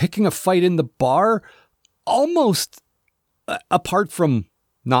picking a fight in the bar almost apart from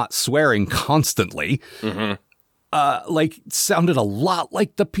not swearing constantly, like sounded a lot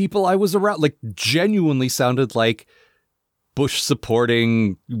like the people I was around, like genuinely sounded like Bush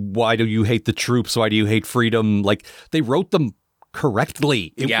supporting, why do you hate the troops? Why do you hate freedom? Like they wrote them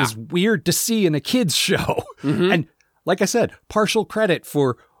correctly. It was weird to see in a kid's show. And like I said, partial credit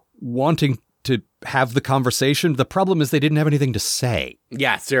for wanting to have the conversation. The problem is they didn't have anything to say.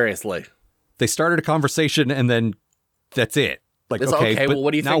 Yeah, seriously. They started a conversation and then that's it. Like, okay, well,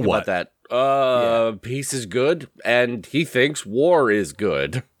 what do you think about that? Peace is good, and he thinks war is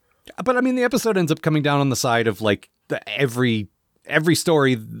good. But I mean, the episode ends up coming down on the side of like every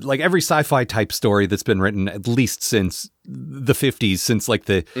story, like every sci-fi type story that's been written at least since the 50s, since like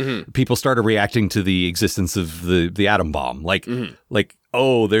the people started reacting to the existence of the atom bomb. Like,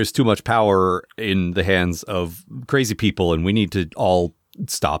 oh, there's too much power in the hands of crazy people, and we need to all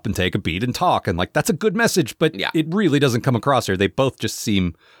stop and take a beat and talk. And like, that's a good message, but it really doesn't come across here. They both just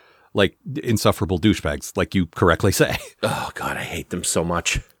seem like insufferable douchebags, like you correctly say. Oh God, I hate them so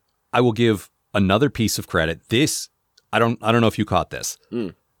much. I will give another piece of credit. This, I don't know if you caught this.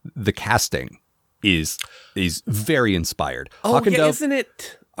 The casting is very inspired. Oh, Hawk and Dove, isn't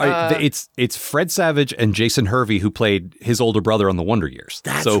it? It's Fred Savage and Jason Hervey who played his older brother on the Wonder Years.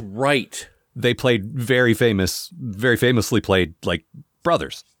 That's right. They played very famously played like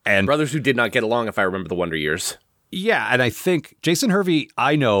brothers who did not get along, if I remember the Wonder Years. Yeah, and I think Jason Hervey,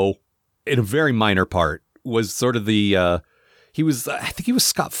 I know in a very minor part, was sort of the he was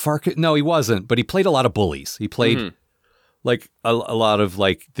Scott Farquhar. No, he wasn't, but he played a lot of bullies. He played like a lot of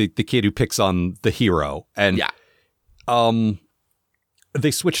like the kid who picks on the hero, and they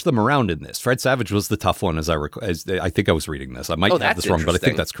switched them around in this. Fred Savage was the tough one, as I think I was reading this. I might have this wrong, but I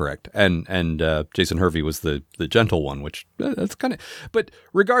think that's correct. And Jason Hervey was the gentle one, which that's kind of. But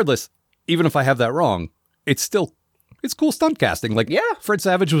regardless, even if I have that wrong, it's still it's cool stunt casting. Like, yeah. Fred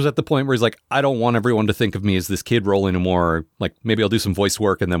Savage was at the point where he's like, I don't want everyone to think of me as this kid role anymore. Like, maybe I'll do some voice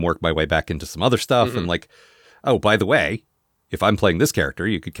work and then work my way back into some other stuff. And like, oh, by the way, if I'm playing this character,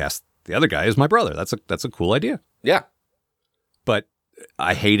 you could cast the other guy as my brother. That's a cool idea. Yeah. But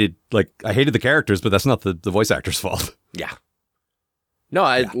I hated the characters, but that's not the voice actor's fault. Yeah.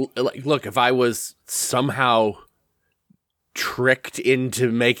 No, look, if I was somehow tricked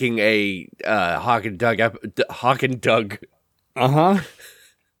into making a Hawk and Doug a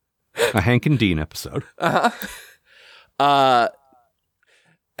Hank and Dean episode, and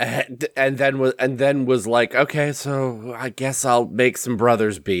then was like, okay, so I guess I'll make some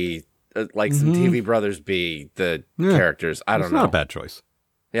brothers be some TV brothers be the characters. I don't know. Not a bad choice.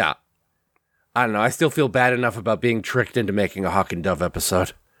 Yeah. I don't know. I still feel bad enough about being tricked into making a Hawk and Dove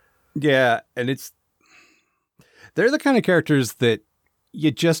episode. Yeah, and they're the kind of characters that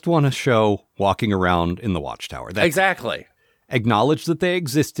you just want to show walking around in the Watchtower. Exactly. Acknowledge that they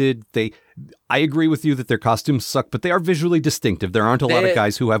existed. I agree with you that their costumes suck, but they are visually distinctive. There aren't a lot of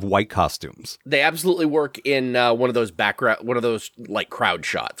guys who have white costumes. They absolutely work in one of those like crowd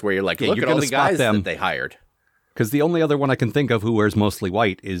shots where you're like, look at all the guys that they hired. Because the only other one I can think of who wears mostly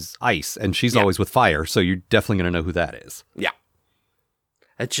white is Ice, and she's always with fire, so you're definitely going to know who that is. Yeah.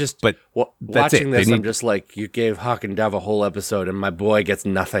 It's just, but watching this, I'm just like, you gave Hawk and Dove a whole episode, and my boy gets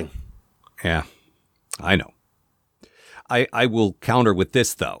nothing. Yeah, I know. I will counter with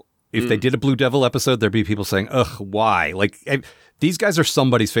this, though. If they did a Blue Devil episode, there'd be people saying, ugh, why? Like, these guys are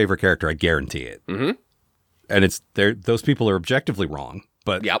somebody's favorite character, I guarantee it. Mm-hmm. And those people are objectively wrong,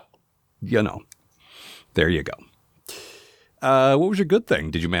 but, you know. There you go. What was your good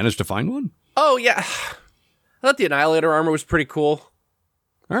thing? Did you manage to find one? Oh, yeah. I thought the Annihilator armor was pretty cool.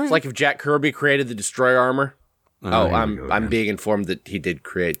 All right. It's like if Jack Kirby created the Destroyer armor. I'm being informed that he did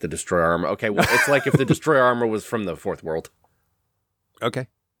create the Destroyer armor. Okay, well, it's like if the Destroyer armor was from the Fourth World. Okay.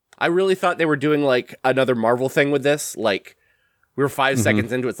 I really thought they were doing like another Marvel thing with this. Like, we were 5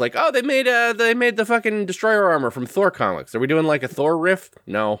 seconds into it. It's like, oh, they made the fucking Destroyer armor from Thor comics. Are we doing like a Thor riff?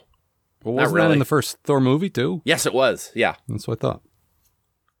 No. Well, wasn't that in the first Thor movie, too? Yes, it was. Yeah. That's what I thought.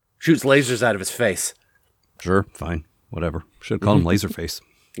 Shoots lasers out of his face. Sure, fine. Whatever. Should have called him Laserface.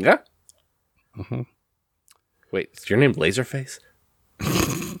 Yeah? Wait, is your name Laserface?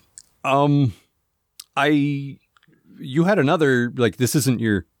 You had another, like, this isn't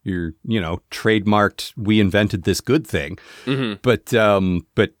your trademarked, we invented this good thing. But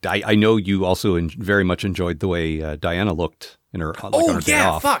I know you also very much enjoyed the way Diana looked in her, on her day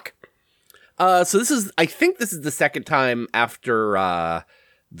off. Fuck. So I think this is the second time after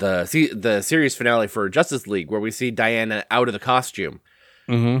the series finale for Justice League where we see Diana out of the costume.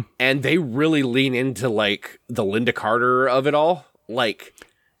 And they really lean into like the Linda Carter of it all. Like,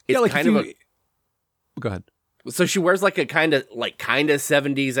 it's Go ahead. So she wears like a kind of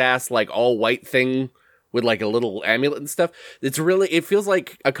 70s ass, like all white thing with like a little amulet and stuff. It feels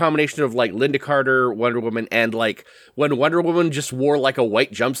like a combination of like Linda Carter, Wonder Woman, and like when Wonder Woman just wore like a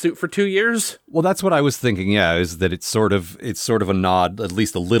white jumpsuit for 2 years. Well, that's what I was thinking. Yeah, is that it's sort of a nod, at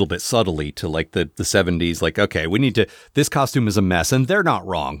least a little bit subtly, to like the 70s. Like, okay, this costume is a mess, and they're not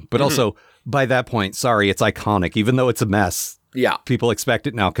wrong. But also by that point, sorry, it's iconic, even though it's a mess. Yeah, people expect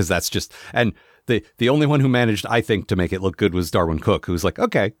it now because that's just and. The only one who managed, I think, to make it look good was Darwyn Cooke, who was like,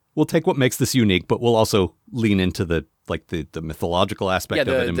 okay, we'll take what makes this unique, but we'll also lean into the mythological aspect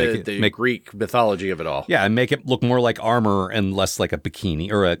of it and make Greek mythology of it all. Yeah, and make it look more like armor and less like a bikini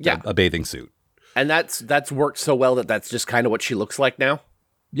or a bathing suit. And that's worked so well that's just kind of what she looks like now.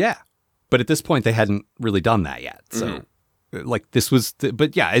 Yeah, but at this point they hadn't really done that yet, so. Like this was,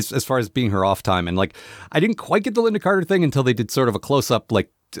 but yeah, as far as being her off time, and like I didn't quite get the Linda Carter thing until they did sort of a close up. Like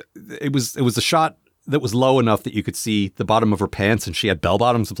it was a shot that was low enough that you could see the bottom of her pants, and she had bell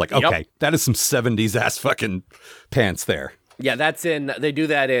bottoms. It's like, okay, that is some 70s ass fucking pants there. Yeah, they do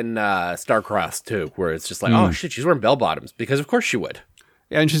that in Starcrossed too, where it's just like, oh shit, she's wearing bell bottoms because of course she would.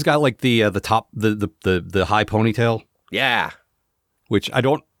 Yeah, and she's got like the top the high ponytail. Yeah, which I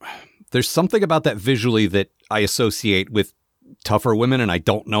don't. There's something about that visually that I associate with tougher women, and I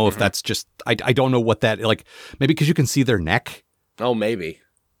don't know if that's just I don't know what that, like, maybe because you can see their neck. Oh, maybe.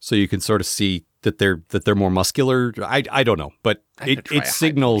 So you can sort of see that they're more muscular. I don't know, but it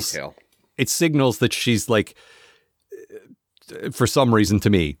signals that she's like, for some reason to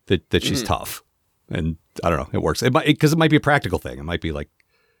me that she's tough, and I don't know, it works. It might be a practical thing. It might be like,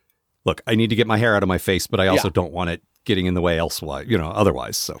 look, I need to get my hair out of my face, but I also don't want it getting in the way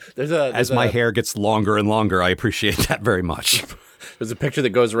otherwise. So as my hair gets longer and longer, I appreciate that very much. There's a picture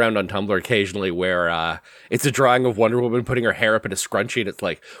that goes around on Tumblr occasionally where it's a drawing of Wonder Woman putting her hair up in a scrunchie, and it's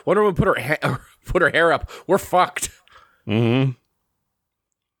like, Wonder Woman put her hair up, we're fucked. Mm-hmm.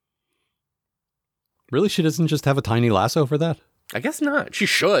 Really? She doesn't just have a tiny lasso for that? I guess not. She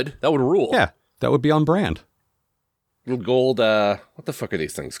should. That would rule. Yeah, that would be on brand. Little gold, what the fuck are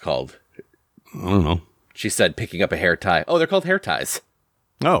these things called? I don't know. She said picking up a hair tie. Oh, they're called hair ties.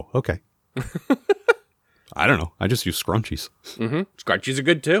 Oh, okay. I don't know. I just use scrunchies. Mm-hmm. Scrunchies are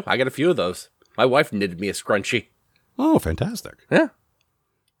good, too. I got a few of those. My wife knitted me a scrunchie. Oh, fantastic. Yeah.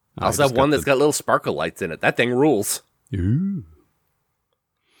 I also have one that's got little sparkle lights in it. That thing rules. Ooh.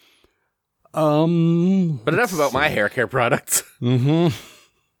 But enough about my hair care products. Mm-hmm.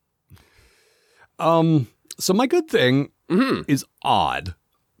 So my good thing is odd.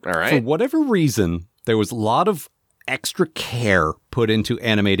 All right. For whatever reason, there was a lot of extra care put into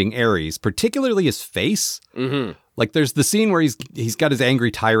animating Ares, particularly his face. Mm-hmm. Like there's the scene where he's got his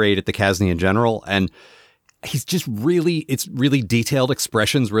angry tirade at the Kasnian general, and he's just it's really detailed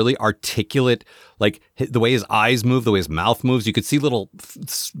expressions, really articulate, like the way his eyes move, the way his mouth moves. You could see little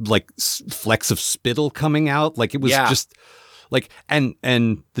flecks of spittle coming out. Like it was just like, and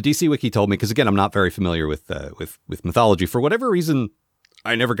the DC Wiki told me, because again, I'm not very familiar with mythology. For whatever reason,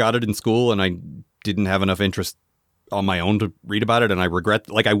 I never got it in school, and I didn't have enough interest on my own to read about it. And I regret,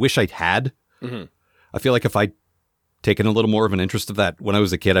 like, I wish I'd had. Mm-hmm. I feel like if I'd taken a little more of an interest of that when I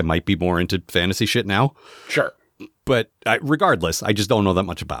was a kid, I might be more into fantasy shit now. Sure. But regardless, I just don't know that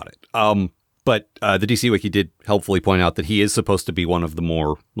much about it. But the DC Wiki did helpfully point out that he is supposed to be one of the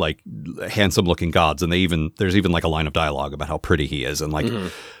more like handsome looking gods. And there's even like a line of dialogue about how pretty he is. And like,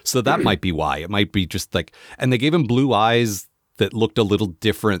 so that might be why. It might be just like, and they gave him blue eyes that looked a little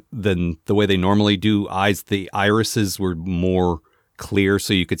different than the way they normally do eyes. The irises were more clear,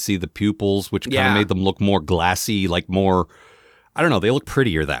 so you could see the pupils, which kind of made them look more glassy, like more, I don't know, they look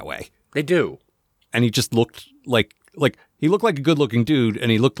prettier that way. They do. And he just looked like he looked like a good looking dude,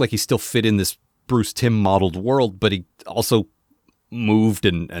 and he looked like he still fit in this Bruce Timm modeled world, but he also moved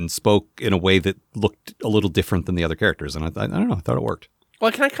and spoke in a way that looked a little different than the other characters. And I don't know, I thought it worked.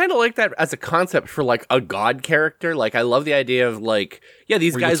 Well, can I kind of like that as a concept for like a god character? Like, I love the idea of like,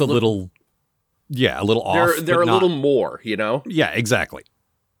 these guys look a little off. They're a little more, you know? Yeah, exactly.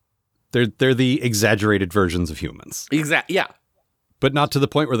 They're the exaggerated versions of humans. Exactly. Yeah. But not to the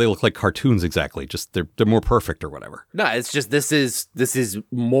point where they look like cartoons exactly. Just they're more perfect or whatever. No, it's just this is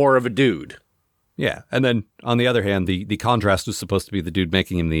more of a dude. Yeah, and then on the other hand, the contrast was supposed to be the dude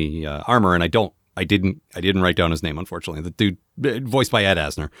making him the armor, and I didn't write down his name, unfortunately. The dude voiced by Ed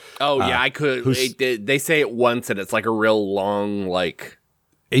Asner. Oh yeah, I could. They say it once, and it's like a real long like.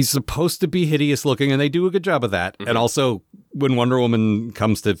 He's supposed to be hideous looking, and they do a good job of that. Mm-hmm. And also, when Wonder Woman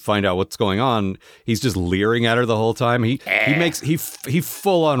comes to find out what's going on, he's just leering at her the whole time. He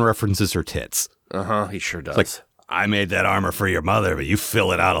full on references her tits. He sure does. It's like, I made that armor for your mother, but you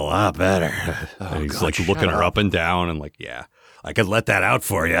fill it out a lot better. And he's like looking her up and down, and like, yeah, I could let that out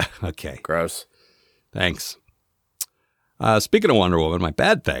for you. Okay, gross. Thanks. Speaking of Wonder Woman, my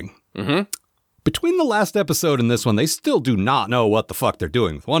bad thing. Mm-hmm. Between the last episode and this one, they still do not know what the fuck they're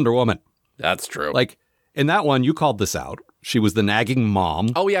doing with Wonder Woman. That's true. Like, in that one, you called this out. She was the nagging mom.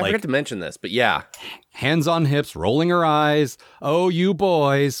 Oh, yeah, I forgot to mention this, but yeah. Hands on hips, rolling her eyes. Oh, you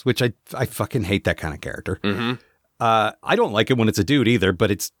boys, which I fucking hate that kind of character. Mm-hmm. I don't like it when it's a dude either, but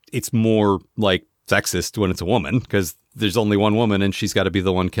it's more, like, sexist when it's a woman, because there's only one woman, and she's got to be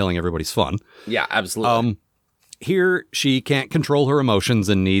the one killing everybody's fun. Yeah, absolutely. Here, she can't control her emotions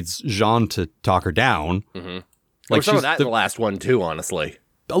and needs Jean to talk her down. Mm-hmm. Like some of that in the last one, too, honestly.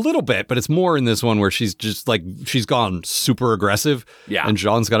 A little bit, but it's more in this one where she's just like, she's gone super aggressive. Yeah. And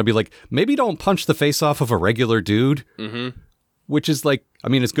Jean's got to be like, maybe don't punch the face off of a regular dude. Mm-hmm. Which is like, I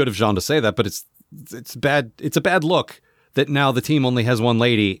mean, it's good of Jean to say that, but it's bad. It's a bad look that now the team only has one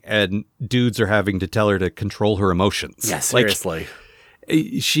lady and dudes are having to tell her to control her emotions. Yeah, seriously.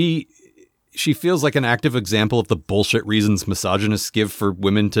 Like, she feels like an active example of the bullshit reasons misogynists give for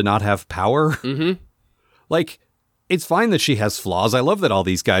women to not have power. Mm-hmm. Like, it's fine that she has flaws. I love that all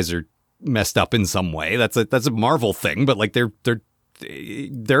these guys are messed up in some way. That's a Marvel thing, but like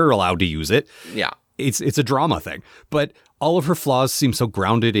they're allowed to use it. Yeah. It's a drama thing. But all of her flaws seem so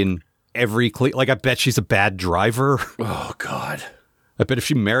grounded in like, I bet she's a bad driver. Oh, God. I bet if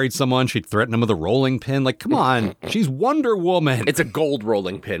she married someone, she'd threaten him with a rolling pin. Like, come on. She's Wonder Woman. It's a gold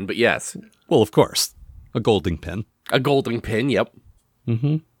rolling pin, but yes. Well, of course. A golding pin. A golding pin, yep.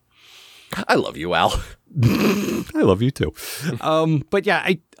 Mm-hmm. I love you, Al. I love you, too. But yeah,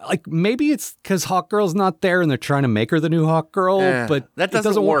 maybe it's because Hawkgirl's not there and they're trying to make her the new Hawkgirl, but that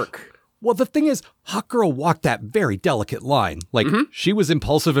doesn't work. Well, the thing is, Hawkgirl walked that very delicate line. Like, she was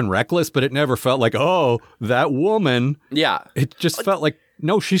impulsive and reckless, but it never felt like, oh, that woman. Yeah. It just felt like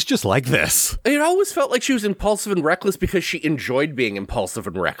no, she's just like this. It always felt like she was impulsive and reckless because she enjoyed being impulsive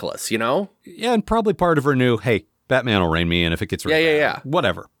and reckless, you know? Yeah, and probably part of her knew, hey, Batman will rein me in if it gets really bad. Yeah.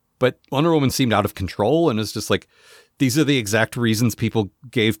 Whatever. But Wonder Woman seemed out of control and is just like, these are the exact reasons people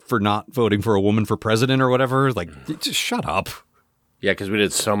gave for not voting for a woman for president or whatever. Like, just shut up. Yeah, because we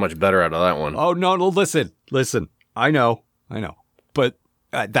did so much better out of that one. Oh, no, listen. I know. But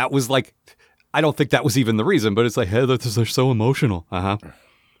that was like, I don't think that was even the reason, but it's like, hey, they're so emotional.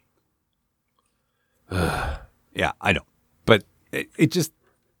 Yeah, I know. But it just,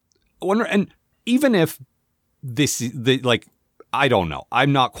 I wonder, and even if I don't know.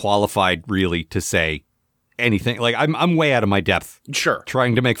 I'm not qualified really to say anything. Like, I'm way out of my depth. Sure.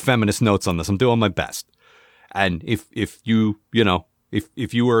 Trying to make feminist notes on this. I'm doing my best. And if you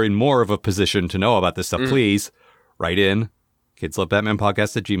were in more of a position to know about this stuff, please write in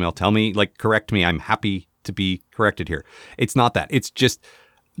kidslovebatmanpodcast@gmail.com. Tell me, like, correct me. I'm happy to be corrected here. It's not that. It's just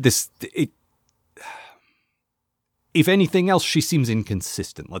this. If anything else, she seems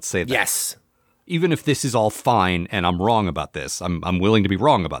inconsistent. Let's say that. Yes. Even if this is all fine and I'm wrong about this, I'm willing to be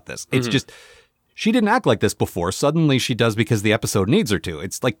wrong about this. It's just, she didn't act like this before. Suddenly she does because the episode needs her to.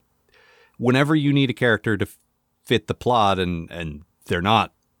 It's like whenever you need a character to fit the plot and they're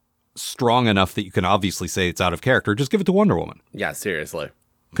not strong enough that you can obviously say it's out of character, just give it to Wonder Woman. Yeah, seriously.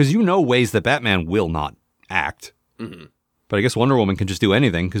 Because you know ways that Batman will not act. Mm-hmm. But I guess Wonder Woman can just do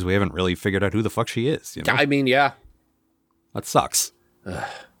anything because we haven't really figured out who the fuck she is. You know? I mean, yeah. That sucks.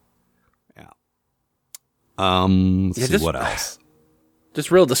 Let's see what else. Just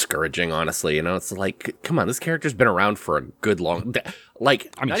real discouraging, honestly. You know, it's like, come on, this character's been around for a good long.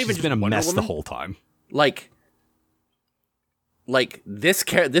 Like, I mean, not even she's been a Wonder mess Woman. the whole time. Like this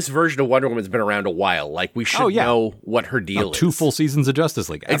version of Wonder Woman's been around a while. Like, we should know what her deal is. 2 full seasons of Justice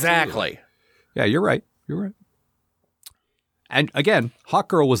League. Absolutely. Exactly. Yeah, you're right. And again,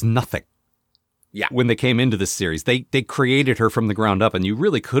 Hawkgirl was nothing. Yeah. When they came into this series, they created her from the ground up, and you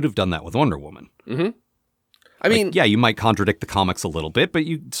really could have done that with Wonder Woman. Mm-hmm. I mean, yeah, you might contradict the comics a little bit, but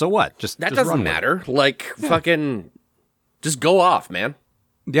so what? That doesn't matter. Like, fucking, just go off, man.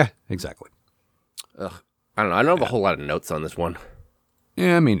 Yeah, exactly. Ugh. I don't know. I don't have a whole lot of notes on this one.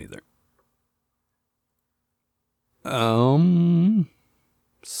 Yeah, me neither.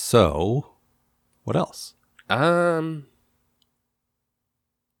 So, what else?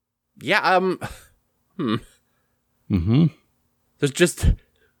 Yeah, There's just...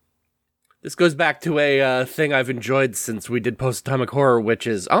 This goes back to a thing I've enjoyed since we did Post-Atomic Horror, which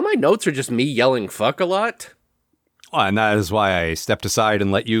is all my notes are just me yelling fuck a lot. Oh, and that is why I stepped aside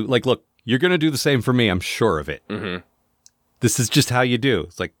and let you, like, look, you're going to do the same for me, I'm sure of it. Mm-hmm. This is just how you do.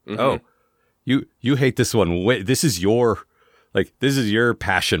 It's like, oh, you hate this one. Wait, this is your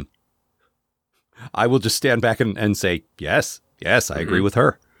passion. I will just stand back and say, yes, I agree with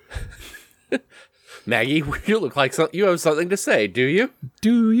her. Maggie, you look like you have something to say, do you?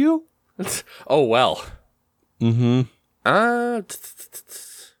 Do you? Oh, well. Mm-hmm.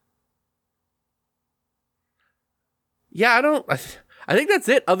 Yeah, I think that's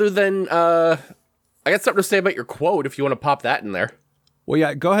it, other than, I got something to say about your quote, if you want to pop that in there. Well,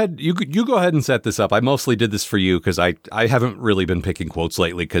 yeah, go ahead. You go ahead and set this up. I mostly did this for you because I haven't really been picking quotes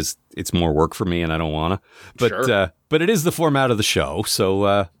lately because it's more work for me and I don't want to. But sure. But it is the format of the show,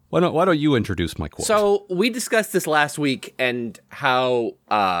 so why don't you introduce my quote? So we discussed this last week and how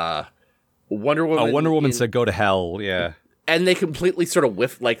Wonder Woman said go to hell, yeah. And they completely sort of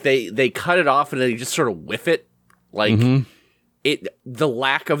whiff, like they cut it off and they just sort of whiff it. Like the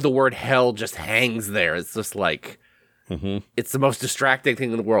lack of the word hell just hangs there. It's just like it's the most distracting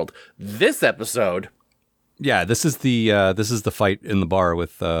thing in the world. This episode, yeah, this is the fight in the bar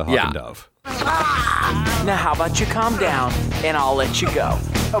with Hawk and Dove. Now how about you calm down and I'll let you go.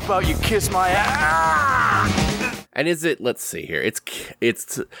 How about you kiss my ass? And is it? Let's see here.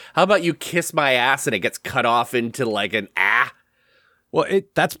 It's. How about you kiss my ass and it gets cut off into like an ah. Well,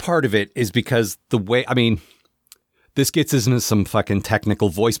 that's part of it is because the way, I mean, this gets into some fucking technical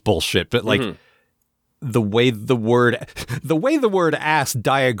voice bullshit, but like the way the word ass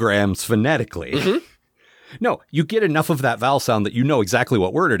diagrams phonetically. No, you get enough of that vowel sound that you know exactly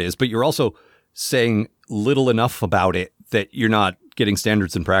what word it is, but you're also saying little enough about it that you're not getting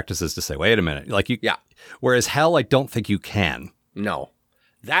standards and practices to say, wait a minute. Like whereas hell, I don't think you can. No.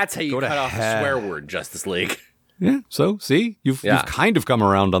 That's how you cut off a swear word, Justice League. Yeah. So see, you've kind of come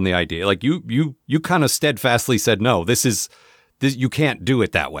around on the idea. Like you kind of steadfastly said, no, this you can't do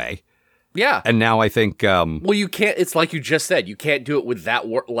it that way. Yeah. And now I think, well, you can't, it's like you just said, you can't do it with that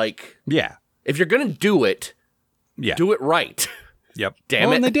word. Like, yeah. If you're going to do it, do it right. Yep.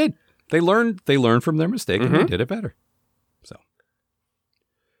 Damn it. And they did. They learned from their mistake and they did it better. So,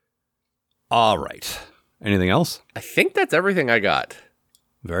 All right. Anything else? I think that's everything I got.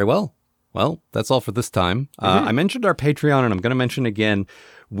 Very well. Well, that's all for this time. I mentioned our Patreon, and I'm going to mention again.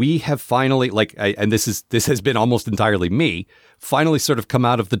 We have finally, and this has been almost entirely me, finally sort of come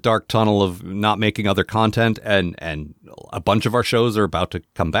out of the dark tunnel of not making other content, and a bunch of our shows are about to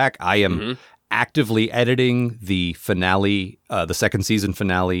come back. I am actively editing the finale, the second season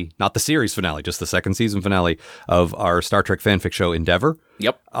finale, not the series finale, just the second season finale of our Star Trek fanfic show Endeavor.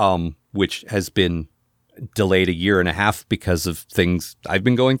 Yep. Which has been delayed a year and a half because of things I've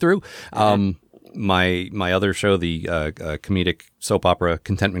been going through. My other show, the comedic soap opera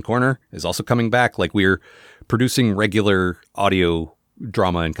Contentment Corner, is also coming back. Like, we're producing regular audio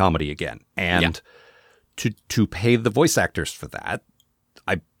drama and comedy again. And to pay the voice actors for that,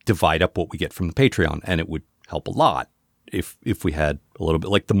 I divide up what we get from the Patreon, and it would help a lot if we had a little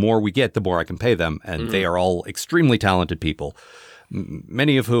bit. Like, the more we get, the more I can pay them. And they are all extremely talented people,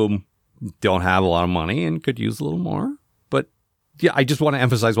 many of whom don't have a lot of money and could use a little more. But yeah, I just want to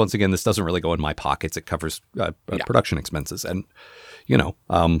emphasize once again, this doesn't really go in my pockets. It covers production expenses. And,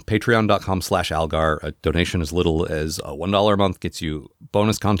 patreon.com/Algar, a donation as little as $1 a month gets you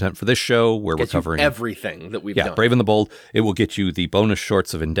bonus content for this show, where we're covering everything that we've done. Yeah, Brave and the Bold. It will get you the bonus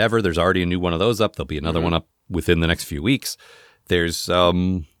shorts of Endeavor. There's already a new one of those up. There'll be another one up within the next few weeks. There's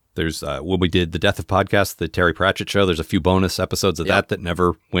when we did the Death of Podcast, the Terry Pratchett show, there's a few bonus episodes of that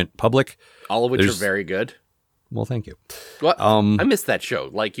never went public. All of which are very good. Well, thank you. Well, I missed that show.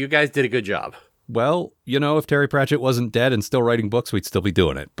 Like, you guys did a good job. Well, if Terry Pratchett wasn't dead and still writing books, we'd still be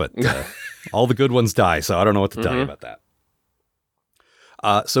doing it. But all the good ones die, so I don't know what to tell you about that.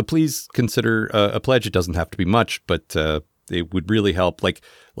 So please consider a pledge. It doesn't have to be much, but it would really help. Like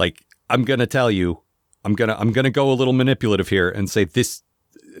I'm gonna tell you, I'm gonna go a little manipulative here and say this.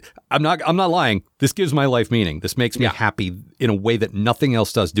 I'm not lying. This gives my life meaning. This makes me happy in a way that nothing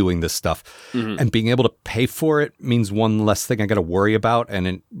else does, doing this stuff. And being able to pay for it means one less thing I got to worry about. And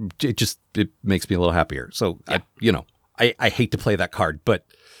it makes me a little happier. So, I hate to play that card, but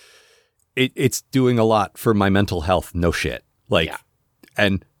it's doing a lot for my mental health. No shit.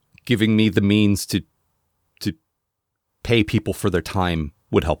 And giving me the means to pay people for their time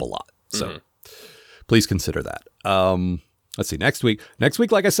would help a lot. So please consider that. Let's see. Next week,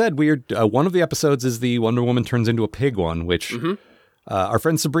 like I said, one of the episodes is the Wonder Woman turns into a pig one, which our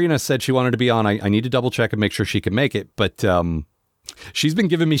friend Sabrina said she wanted to be on. I need to double check and make sure she can make it, but she's been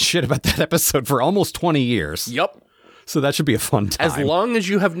giving me shit about that episode for almost 20 years. Yep. So that should be a fun time. As long as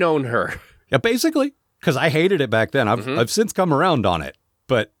you have known her. Yeah, basically, because I hated it back then. I've since come around on it,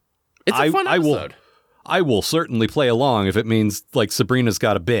 but it's a fun episode. I will certainly play along if it means like Sabrina's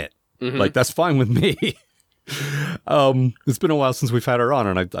got a bit. Like, that's fine with me. It's been a while since we've had her on,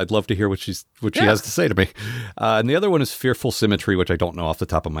 and I'd love to hear what she has to say to me. And the other one is Fearful Symmetry, which I don't know off the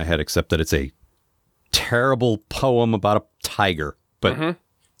top of my head, except that it's a terrible poem about a tiger. But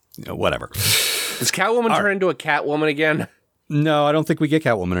whatever. Does Catwoman turn into a Catwoman again? No, I don't think we get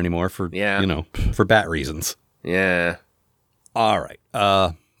Catwoman anymore for for bat reasons. Yeah. All right.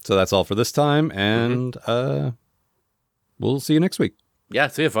 So that's all for this time, and we'll see you next week. Yeah,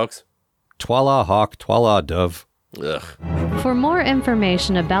 see you, folks. Twala hawk, twala dove. Ugh. For more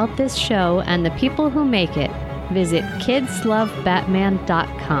information about this show and the people who make it, visit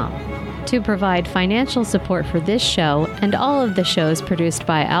kidslovebatman.com. To provide financial support for this show and all of the shows produced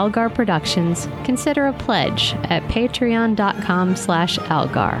by Algar Productions, consider a pledge at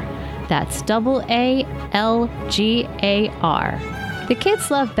patreon.com/Algar. That's AALGAR. The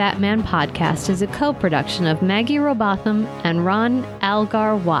Kids Love Batman podcast is a co-production of Maggie Robotham and Ron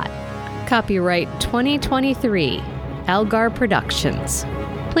Algar Watt. Copyright 2023, Algar Productions.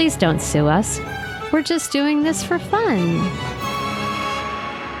 Please don't sue us. We're just doing this for fun.